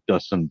 you know,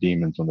 dust some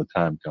demons when the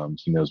time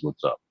comes. He knows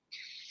what's up.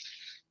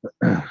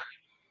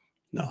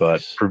 Nice.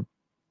 But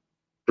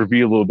for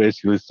Vila will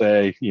basically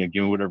say, you know,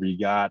 give me whatever you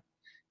got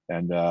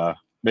and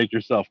make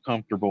yourself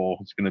comfortable.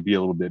 It's going to be a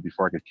little bit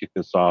before I could kick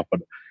this off, but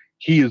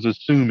he is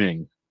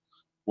assuming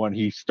when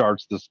he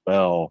starts the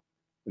spell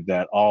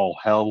that all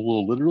hell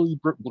will literally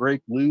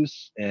break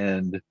loose,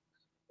 and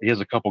he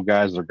has a couple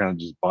guys that are going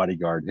to just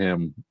bodyguard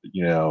him,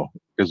 you know,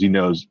 because he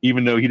knows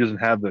even though he doesn't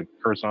have the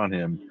curse on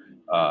him,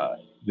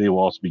 they will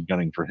also be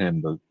gunning for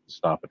him to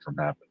stop it from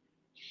happening.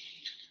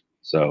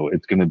 So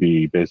it's going to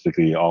be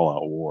basically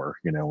all-out war,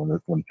 you know,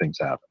 when things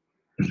happen.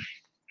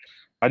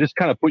 I just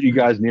kind of put you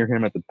guys near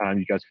him at the time.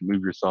 You guys can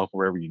move yourself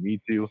wherever you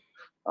need to.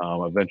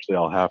 Eventually,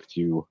 I'll have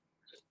to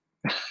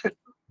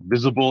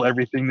visible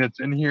everything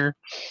that's in here.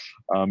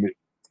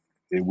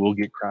 It will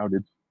get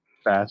crowded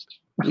fast.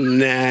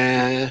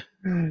 Nah.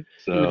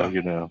 So, No.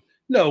 you know,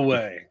 no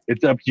way.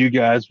 it's up to you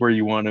guys where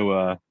you want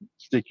to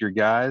stick your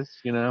guys,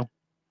 you know.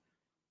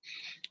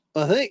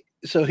 I think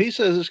so. He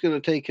says it's going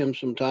to take him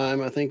some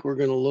time. I think we're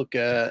going to look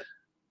at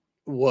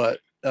what.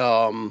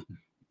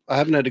 I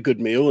haven't had a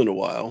good meal in a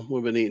while.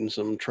 We've been eating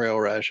some trail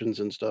rations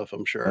and stuff,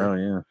 I'm sure. Oh,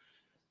 yeah.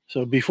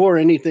 So before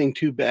anything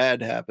too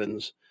bad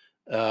happens,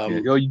 Yeah.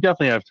 Oh, you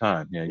definitely have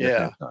time. Yeah, you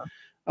definitely have time.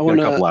 I You got want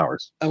a couple to.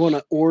 hours. I want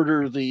to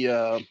order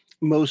the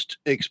most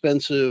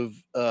expensive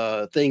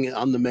thing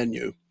on the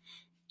menu.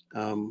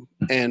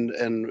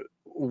 And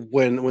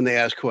when they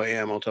ask who I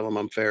am, I'll tell them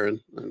I'm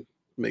Farron and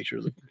make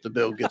sure the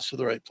bill gets to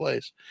the right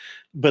place.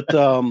 But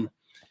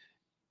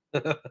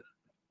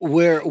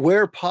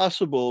where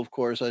possible, of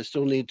course, I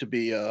still need to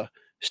be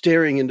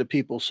staring into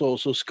people's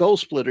souls. So Skull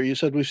Splitter, you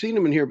said we've seen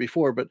him in here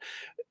before, but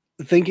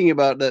thinking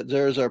about that,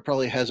 Zarazar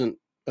probably hasn't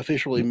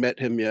officially met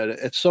him yet.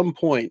 At some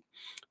point,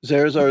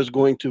 Zarazar is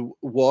going to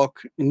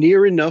walk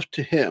near enough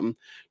to him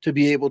to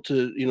be able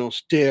to, you know,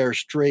 stare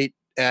straight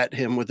at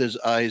him with his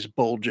eyes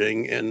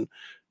bulging and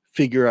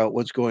figure out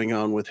what's going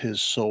on with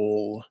his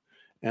soul.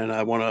 And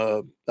I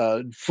want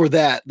to, for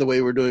that, the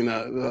way we're doing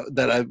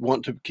that I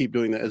want to keep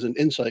doing that as an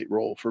insight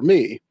roll for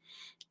me.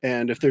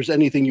 And if there's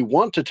anything you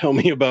want to tell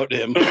me about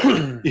him,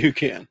 you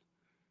can.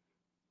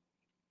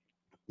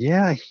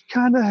 Yeah, he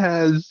kind of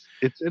has.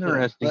 It's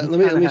interesting.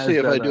 Let me see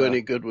if I do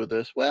any good with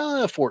this.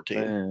 Well,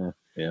 14.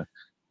 Yeah,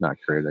 not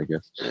great, I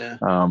guess. Yeah.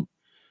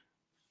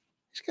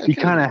 He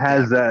kind of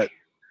has that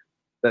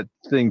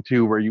thing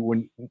too, where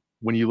you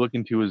when you look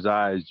into his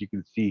eyes, you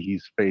can see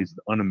he's faced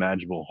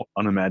unimaginable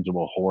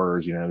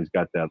horrors. You know, he's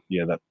got that.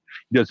 Yeah, that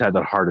he does have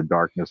that heart of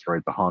darkness,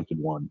 right? The haunted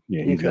one.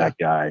 Yeah, he's that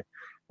guy,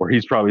 where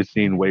he's probably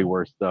seen way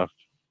worse stuff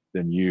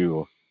than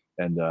you.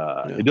 And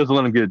it doesn't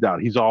let him get it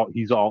down. He's all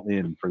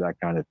in for that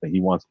kind of thing.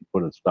 He wants to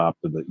put a stop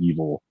to the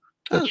evil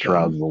that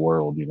shrouds the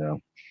world. You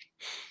know,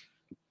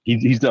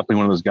 he's definitely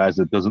one of those guys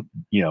that doesn't.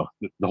 You know,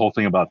 the whole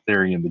thing about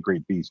Therian, the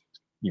great beast.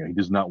 You know, he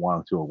does not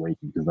want to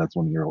awaken because that's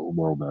when your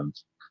world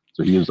ends.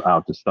 So he is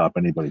out to stop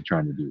anybody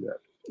trying to do that.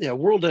 Yeah,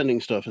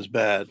 world-ending stuff is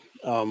bad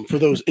for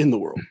those in the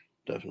world,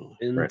 definitely.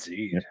 Indeed. Right.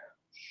 Yeah.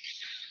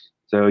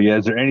 So yeah,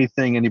 is there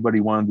anything anybody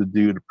wanted to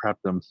do to prep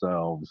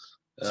themselves?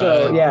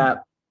 So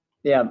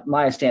yeah,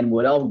 Maya Stan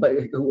would. But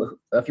if you want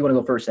to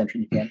go first, Sentry,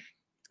 you can.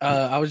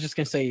 I was just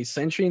gonna say,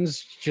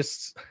 Sentry's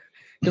just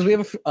because we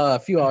have a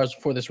few hours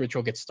before this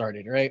ritual gets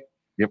started, right?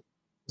 Yep.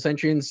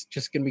 Sentry's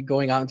just gonna be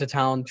going out into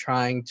town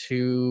trying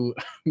to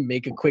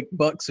make a quick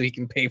buck so he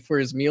can pay for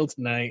his meal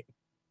tonight.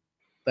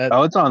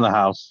 It's on the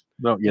house.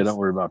 Don't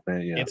worry about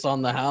that. Yeah, it's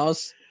on the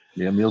house.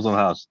 Yeah, meals on the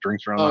house,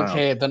 drinks around the house.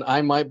 Okay, then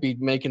I might be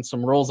making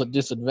some rolls at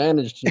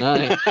disadvantage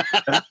tonight.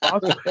 That's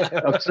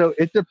awesome. So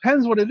it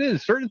depends what it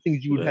is. Certain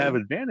things you would have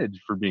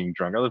advantage for being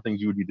drunk. Other things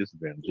you would be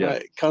disadvantaged. Yeah.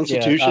 Right.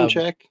 Constitution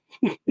check.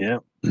 Yeah.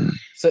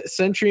 So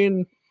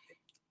Centurion,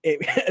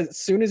 as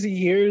soon as he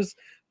hears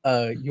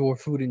your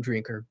food and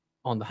drink are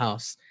on the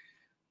house,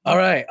 all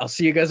right, I'll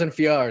see you guys in a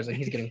few hours, and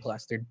he's getting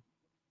plastered.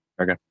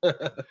 Okay.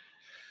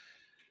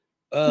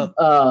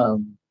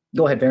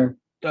 Go ahead, Farron.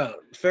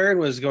 Farron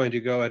was going to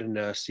go ahead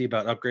and see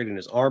about upgrading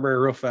his armor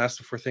real fast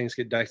before things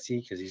get dicey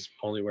because he's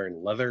only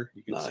wearing leather.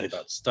 You can see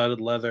about studded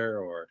leather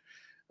or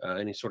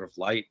any sort of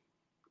light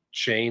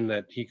chain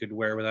that he could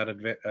wear without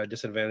a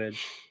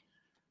disadvantage.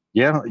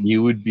 Yeah,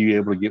 you would be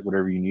able to get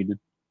whatever you needed.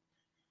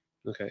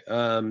 Okay.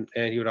 And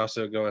he would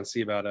also go and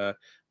see about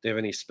they have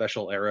any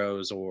special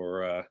arrows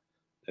or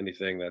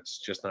anything that's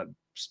just not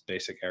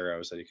basic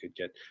arrows that he could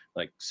get,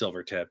 like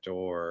silver tipped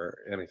or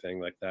anything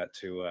like that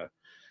to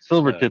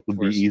silver tip would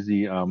be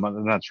easy. I'm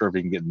not sure if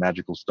he can get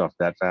magical stuff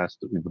that fast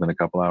within a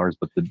couple hours,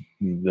 but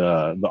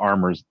the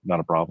armor's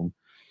not a problem.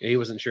 Yeah, he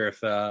wasn't sure if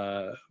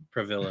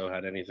Pravillo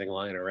had anything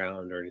lying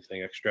around or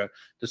anything extra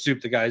to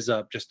soup the guys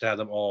up, just to have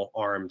them all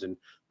armed and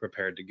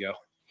prepared to go.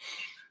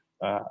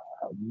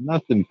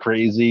 Nothing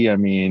crazy. I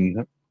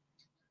mean,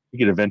 you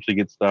could eventually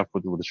get stuff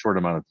with a short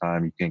amount of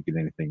time. You can't get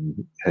anything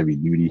heavy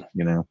duty,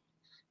 you know.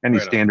 Any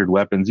Right on. standard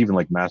weapons, even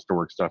like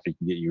masterwork stuff, you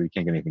can get you. You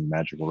can't get anything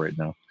magical right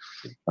now.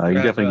 You can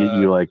Grab, definitely get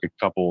you like a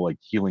couple like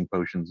healing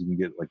potions. You can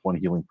get like one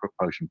healing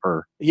potion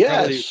per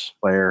Yes.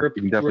 player.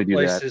 You can definitely do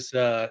replace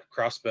that. his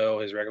crossbow,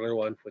 his regular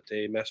one, with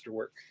a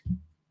masterwork.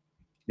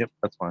 Yep,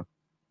 that's fine.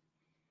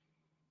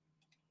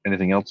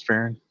 Anything else,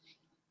 Farron?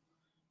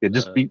 Yeah,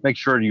 just make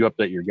sure you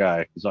update your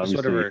guy because Just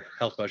obviously, whatever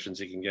health potions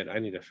he can get. I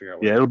need to figure out.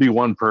 What yeah, it'll be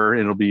one per.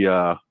 It'll be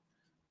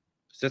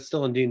Is that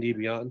still in D&D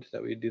Beyond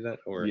that we do that,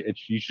 or you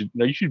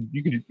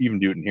could even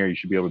do it in here. You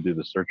should be able to do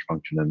the search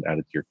function and add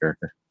it to your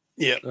character.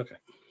 Yeah. okay?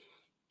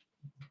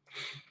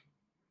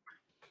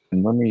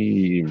 And let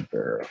me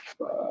verify.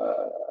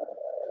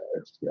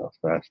 Let's see how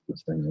fast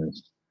this thing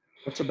is.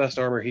 What's the best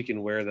armor he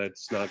can wear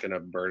that's not going to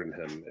burden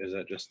him? Is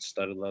that just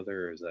studded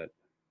leather, or is that?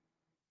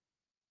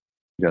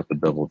 You got the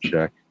double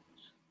check.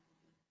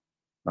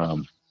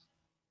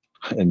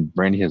 And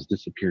Brandy has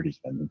disappeared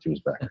again into his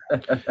back.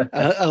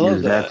 I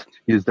love that.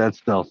 He's that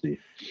stealthy.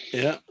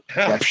 Yeah.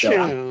 That's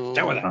Down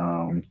with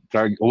it.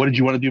 Sorry, what did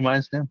you want to do,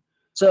 Maya Stan?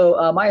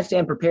 So Maya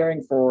Stan,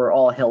 preparing for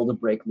all hell to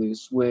break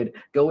loose, would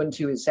go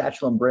into his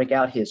satchel and break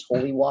out his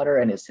holy water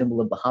and his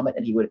symbol of Bahamut,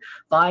 and he would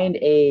find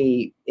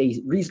a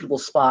reasonable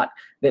spot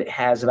that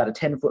has about a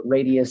 10-foot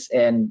radius.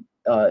 And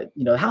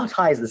how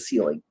high is the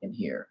ceiling in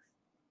here?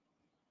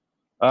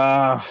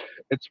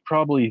 It's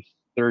probably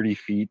 30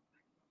 feet.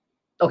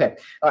 Okay.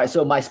 All right.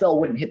 So my spell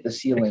wouldn't hit the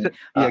ceiling.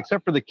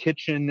 Except for the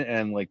kitchen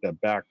and like the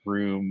back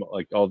room,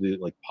 like all the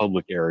like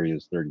public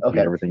areas, 30 Okay,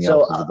 feet. Everything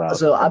so, else is about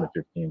so 10 to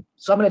 15.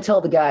 So I'm going to tell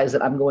the guys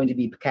that I'm going to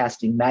be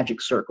casting Magic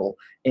Circle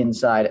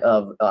inside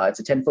of, it's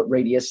a 10-foot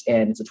radius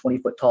and it's a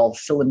 20-foot tall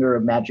cylinder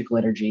of magical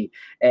energy.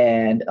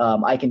 And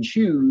I can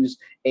choose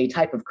a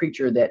type of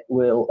creature that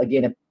will,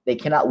 again, if they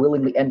cannot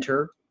willingly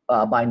enter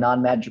by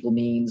non-magical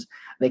means,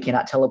 they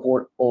cannot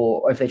teleport,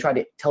 or if they try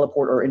to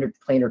teleport or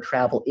interplanar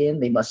travel in,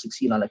 they must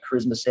succeed on a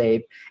charisma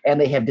save,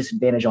 and they have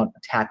disadvantage on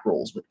attack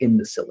rolls within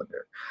the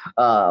cylinder.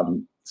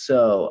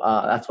 So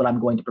that's what I'm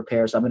going to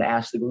prepare. So I'm going to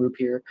ask the group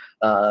here,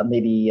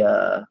 maybe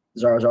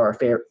Zarazar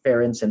or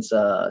Farron, since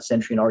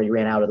Centurion already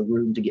ran out of the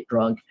room to get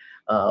drunk,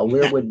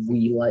 where would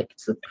we like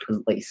to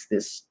place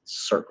this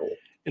circle?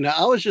 And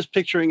I was just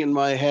picturing in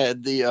my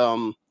head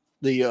the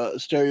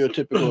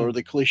stereotypical or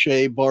the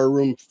cliche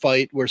barroom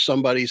fight where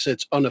somebody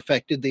sits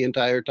unaffected the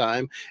entire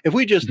time. If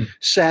we just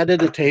sat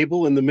at a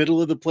table in the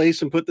middle of the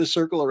place and put this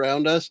circle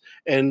around us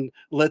and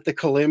let the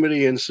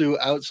calamity ensue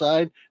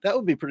outside, that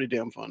would be pretty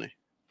damn funny.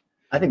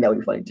 I think that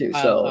would be funny too.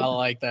 So I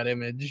like that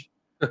image.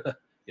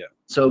 Yeah.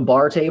 So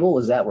bar table,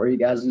 is that where you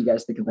guys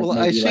think of? Like, well,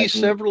 I see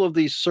several of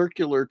these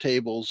circular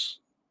tables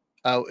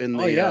out in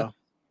the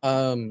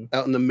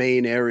out in the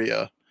main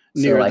area.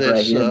 Near like this,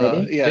 right here,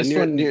 maybe?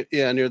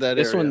 near that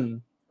This area.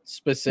 one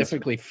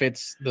specifically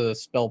fits the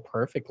spell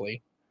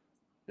perfectly.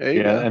 There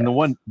you Yeah, go. and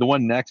the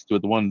one next to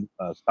it, the one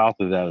south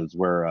of that is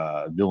where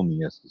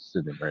Vilnius is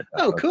sitting right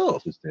now. Oh, cool.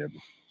 That's his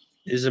table.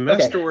 Is a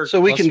masterwork? So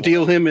we plus can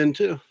deal one? him in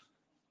too.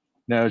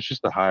 No, it's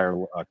just a higher,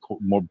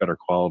 more better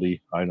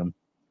quality item.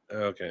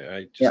 Okay.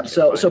 I just Yeah. can't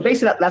So find it.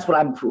 basically, that's what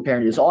I'm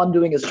preparing to do. So all I'm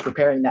doing is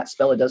preparing that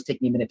spell. It does take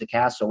me a minute to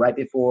cast. So right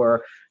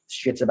before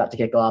shit's about to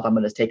kick off, I'm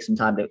going to take some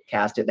time to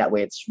cast it. That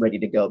way, it's ready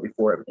to go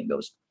before everything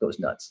goes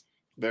nuts.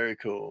 Very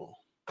cool.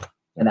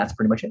 And that's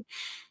pretty much it.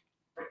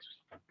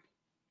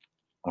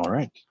 All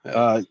right.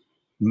 Yeah.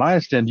 Maya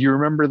Stan, do you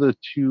remember the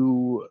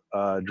two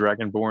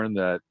Dragonborn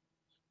that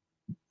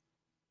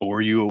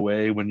bore you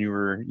away when you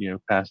were,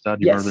 passed out?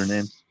 Do you remember their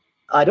names?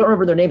 I don't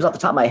remember their names off the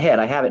top of my head.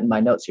 I have it in my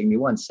notes. Give me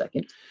 1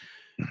 second.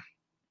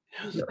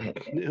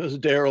 It was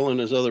Daryl and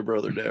his other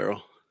brother Daryl.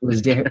 It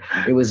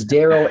was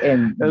Daryl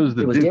and That was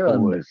the it was Duke Daryl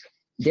and boys.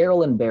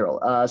 Daryl and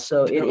Beryl.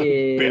 So it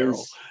Daryl.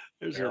 is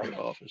There's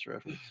your office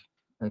reference.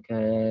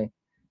 okay.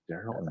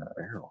 Daryl and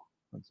Barrel.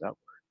 What's that?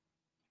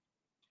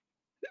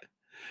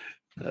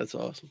 That's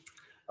awesome.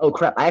 Oh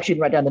crap! I actually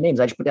didn't write down the names.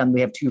 I just put down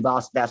we have two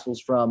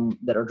vassals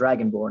that are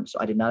Dragonborn, so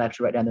I did not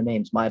actually write down their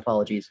names. My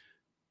apologies.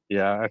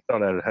 Yeah, I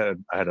thought I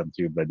had them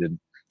too, but I didn't.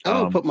 I'm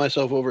gonna put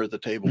myself over at the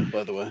table,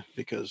 by the way,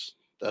 because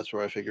that's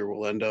where I figure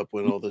we'll end up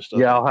when all this stuff.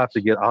 Yeah, I'll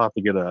happens. have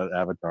to get an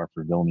avatar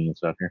for Vilni and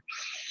stuff here.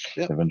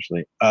 Yep.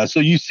 Eventually. So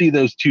you see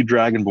those two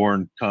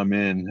Dragonborn come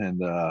in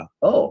and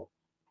Oh,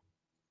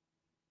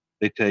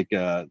 they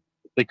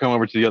they come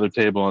over to the other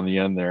table on the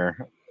end there.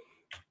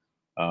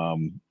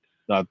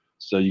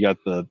 So you got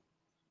the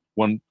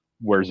one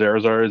where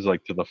Zarazar is,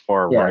 like to the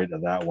far right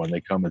of that one. They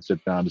come and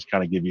sit down, just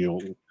kind of give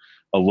you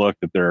a look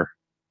that they're,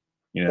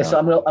 yeah, so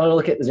I'm gonna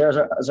look at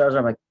Zarazar.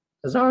 I'm like,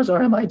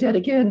 Zarazar, am I dead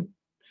again?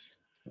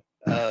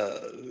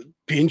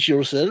 Pinch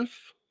yourself.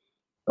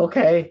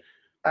 Okay.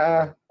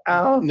 Ow.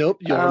 Nope,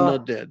 you're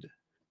not dead.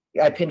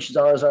 I pinch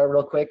Zarazar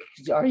real quick.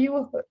 Are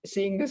you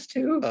seeing this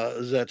too?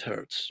 That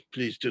hurts.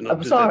 Please do not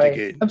I'm do sorry. that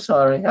again. I'm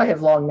sorry. I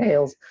have long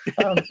nails.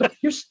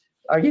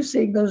 Are you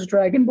seeing those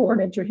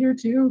Dragonborn enter here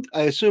too?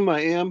 I assume I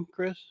am,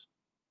 Chris.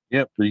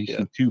 Yep. You Yeah.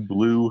 see two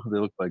blue. They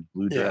look like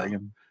blue Yeah.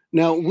 dragon.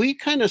 Now we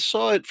kind of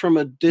saw it from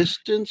a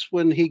distance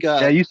when he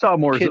got. Yeah, you saw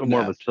more of a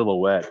kidnapped.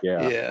 silhouette.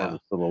 Yeah, Yeah. more of a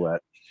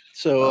silhouette.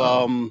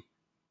 So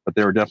But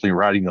they were definitely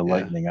riding the Yeah.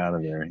 lightning out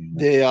of there.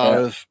 they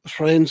are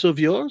friends of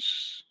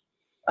yours.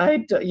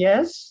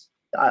 Yes.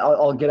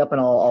 I'll get up and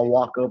I'll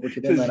walk over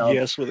to them Says and I'll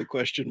yes with a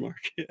question mark.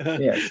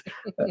 yes.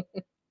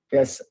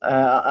 Yes.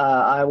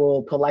 I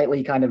will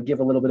politely kind of give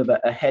a little bit of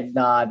a head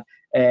nod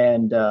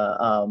and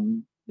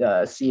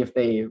see if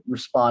they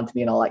respond to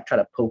me, and I'll like try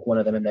to poke one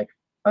of them and like,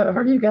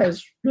 are you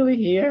guys really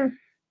here?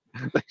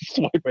 They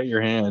swipe at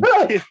your hand.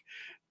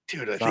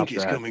 Dude, I Stop think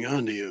he's that. coming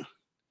on to you.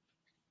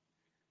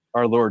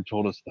 Our Lord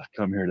told us to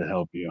come here to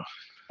help you.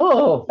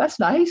 Oh, that's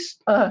nice.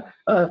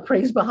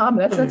 Praise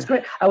Bahamut. That's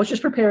great. I was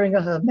just preparing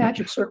a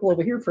magic circle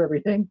over here for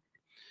everything.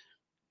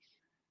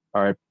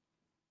 All right.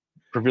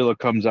 Pravillo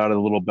comes out of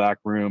the little back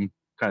room,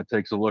 kind of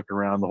takes a look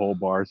around the whole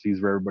bar,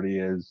 sees where everybody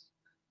is,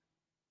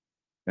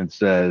 and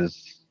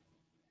says,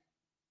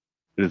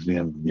 "It is the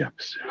end of the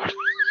episode."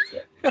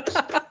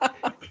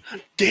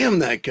 Damn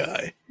that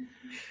guy.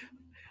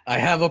 I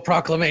have a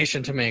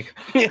proclamation to make.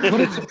 What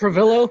is it,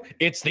 Pravillo?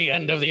 It's the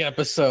end of the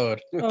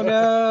episode. Oh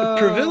no.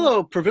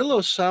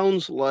 Pravillo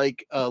sounds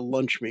like a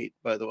lunch meat,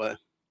 by the way.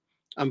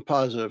 I'm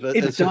positive. It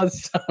It's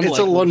does sound it's like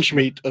a lunch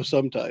meat of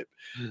some type.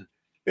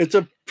 It's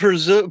a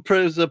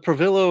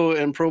Pravillo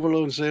and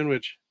provolone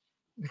sandwich.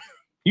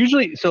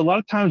 Usually, so a lot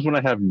of times when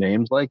I have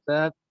names like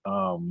that,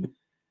 and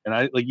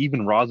I like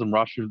even Razum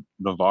Rasha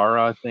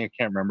Navarra, I think,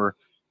 I can't remember.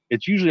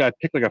 It's usually I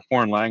pick like a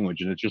foreign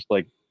language, and it's just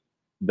like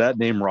that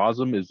name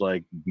Razum is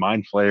like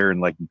Mind Flayer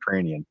and like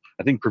Ukrainian.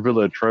 I think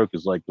Pravillo Trok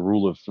is like the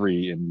rule of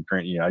three in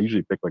Ukrainian. I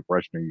usually pick like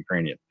Russian or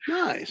Ukrainian.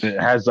 Nice. It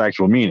has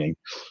actual meaning.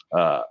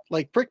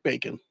 Like brick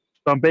bacon.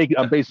 So I'm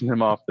basing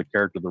him off the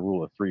character, the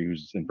rule of three,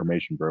 who's this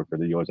information broker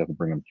that you always have to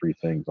bring him three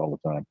things all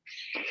the time.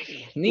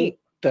 Neat.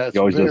 That's He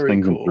always does very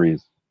things cool. in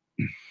threes.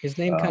 His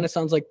name kind of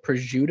sounds like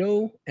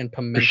prosciutto and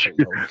pimento.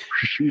 loaf.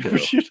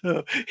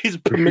 Prosciutto. He's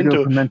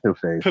Prosciutto pimento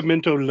face.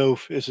 Pimento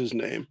loaf is his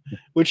name,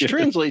 which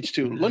translates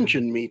to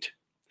luncheon meat.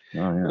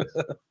 Oh yeah.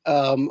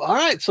 All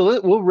right, so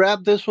we'll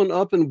wrap this one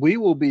up, and we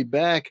will be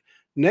back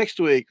next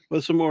week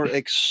with some more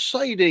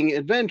exciting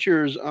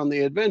adventures on the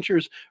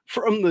Adventures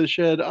from the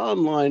Shed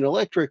online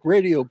electric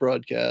radio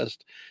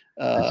broadcast.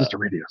 Mr.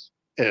 Radios.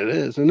 It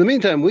is. In the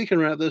meantime, we can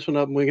wrap this one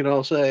up, and we can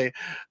all say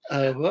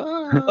bye.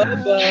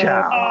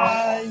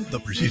 Ciao. The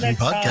preceding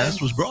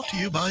podcast was brought to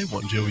you by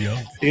One Joe Young.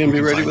 You gonna be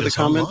can ready find with a us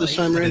comment this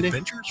time, online Randy?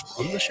 at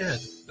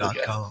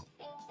adventuresfromtheshed.com.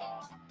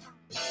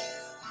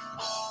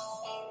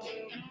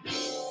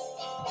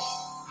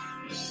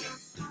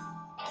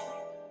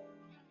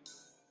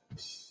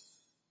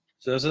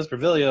 So since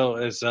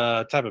Pravillo is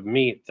a type of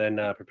meat, then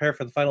prepare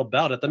for the final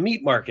bout at the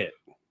meat market.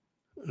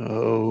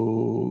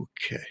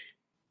 Okay.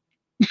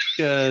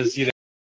 Because,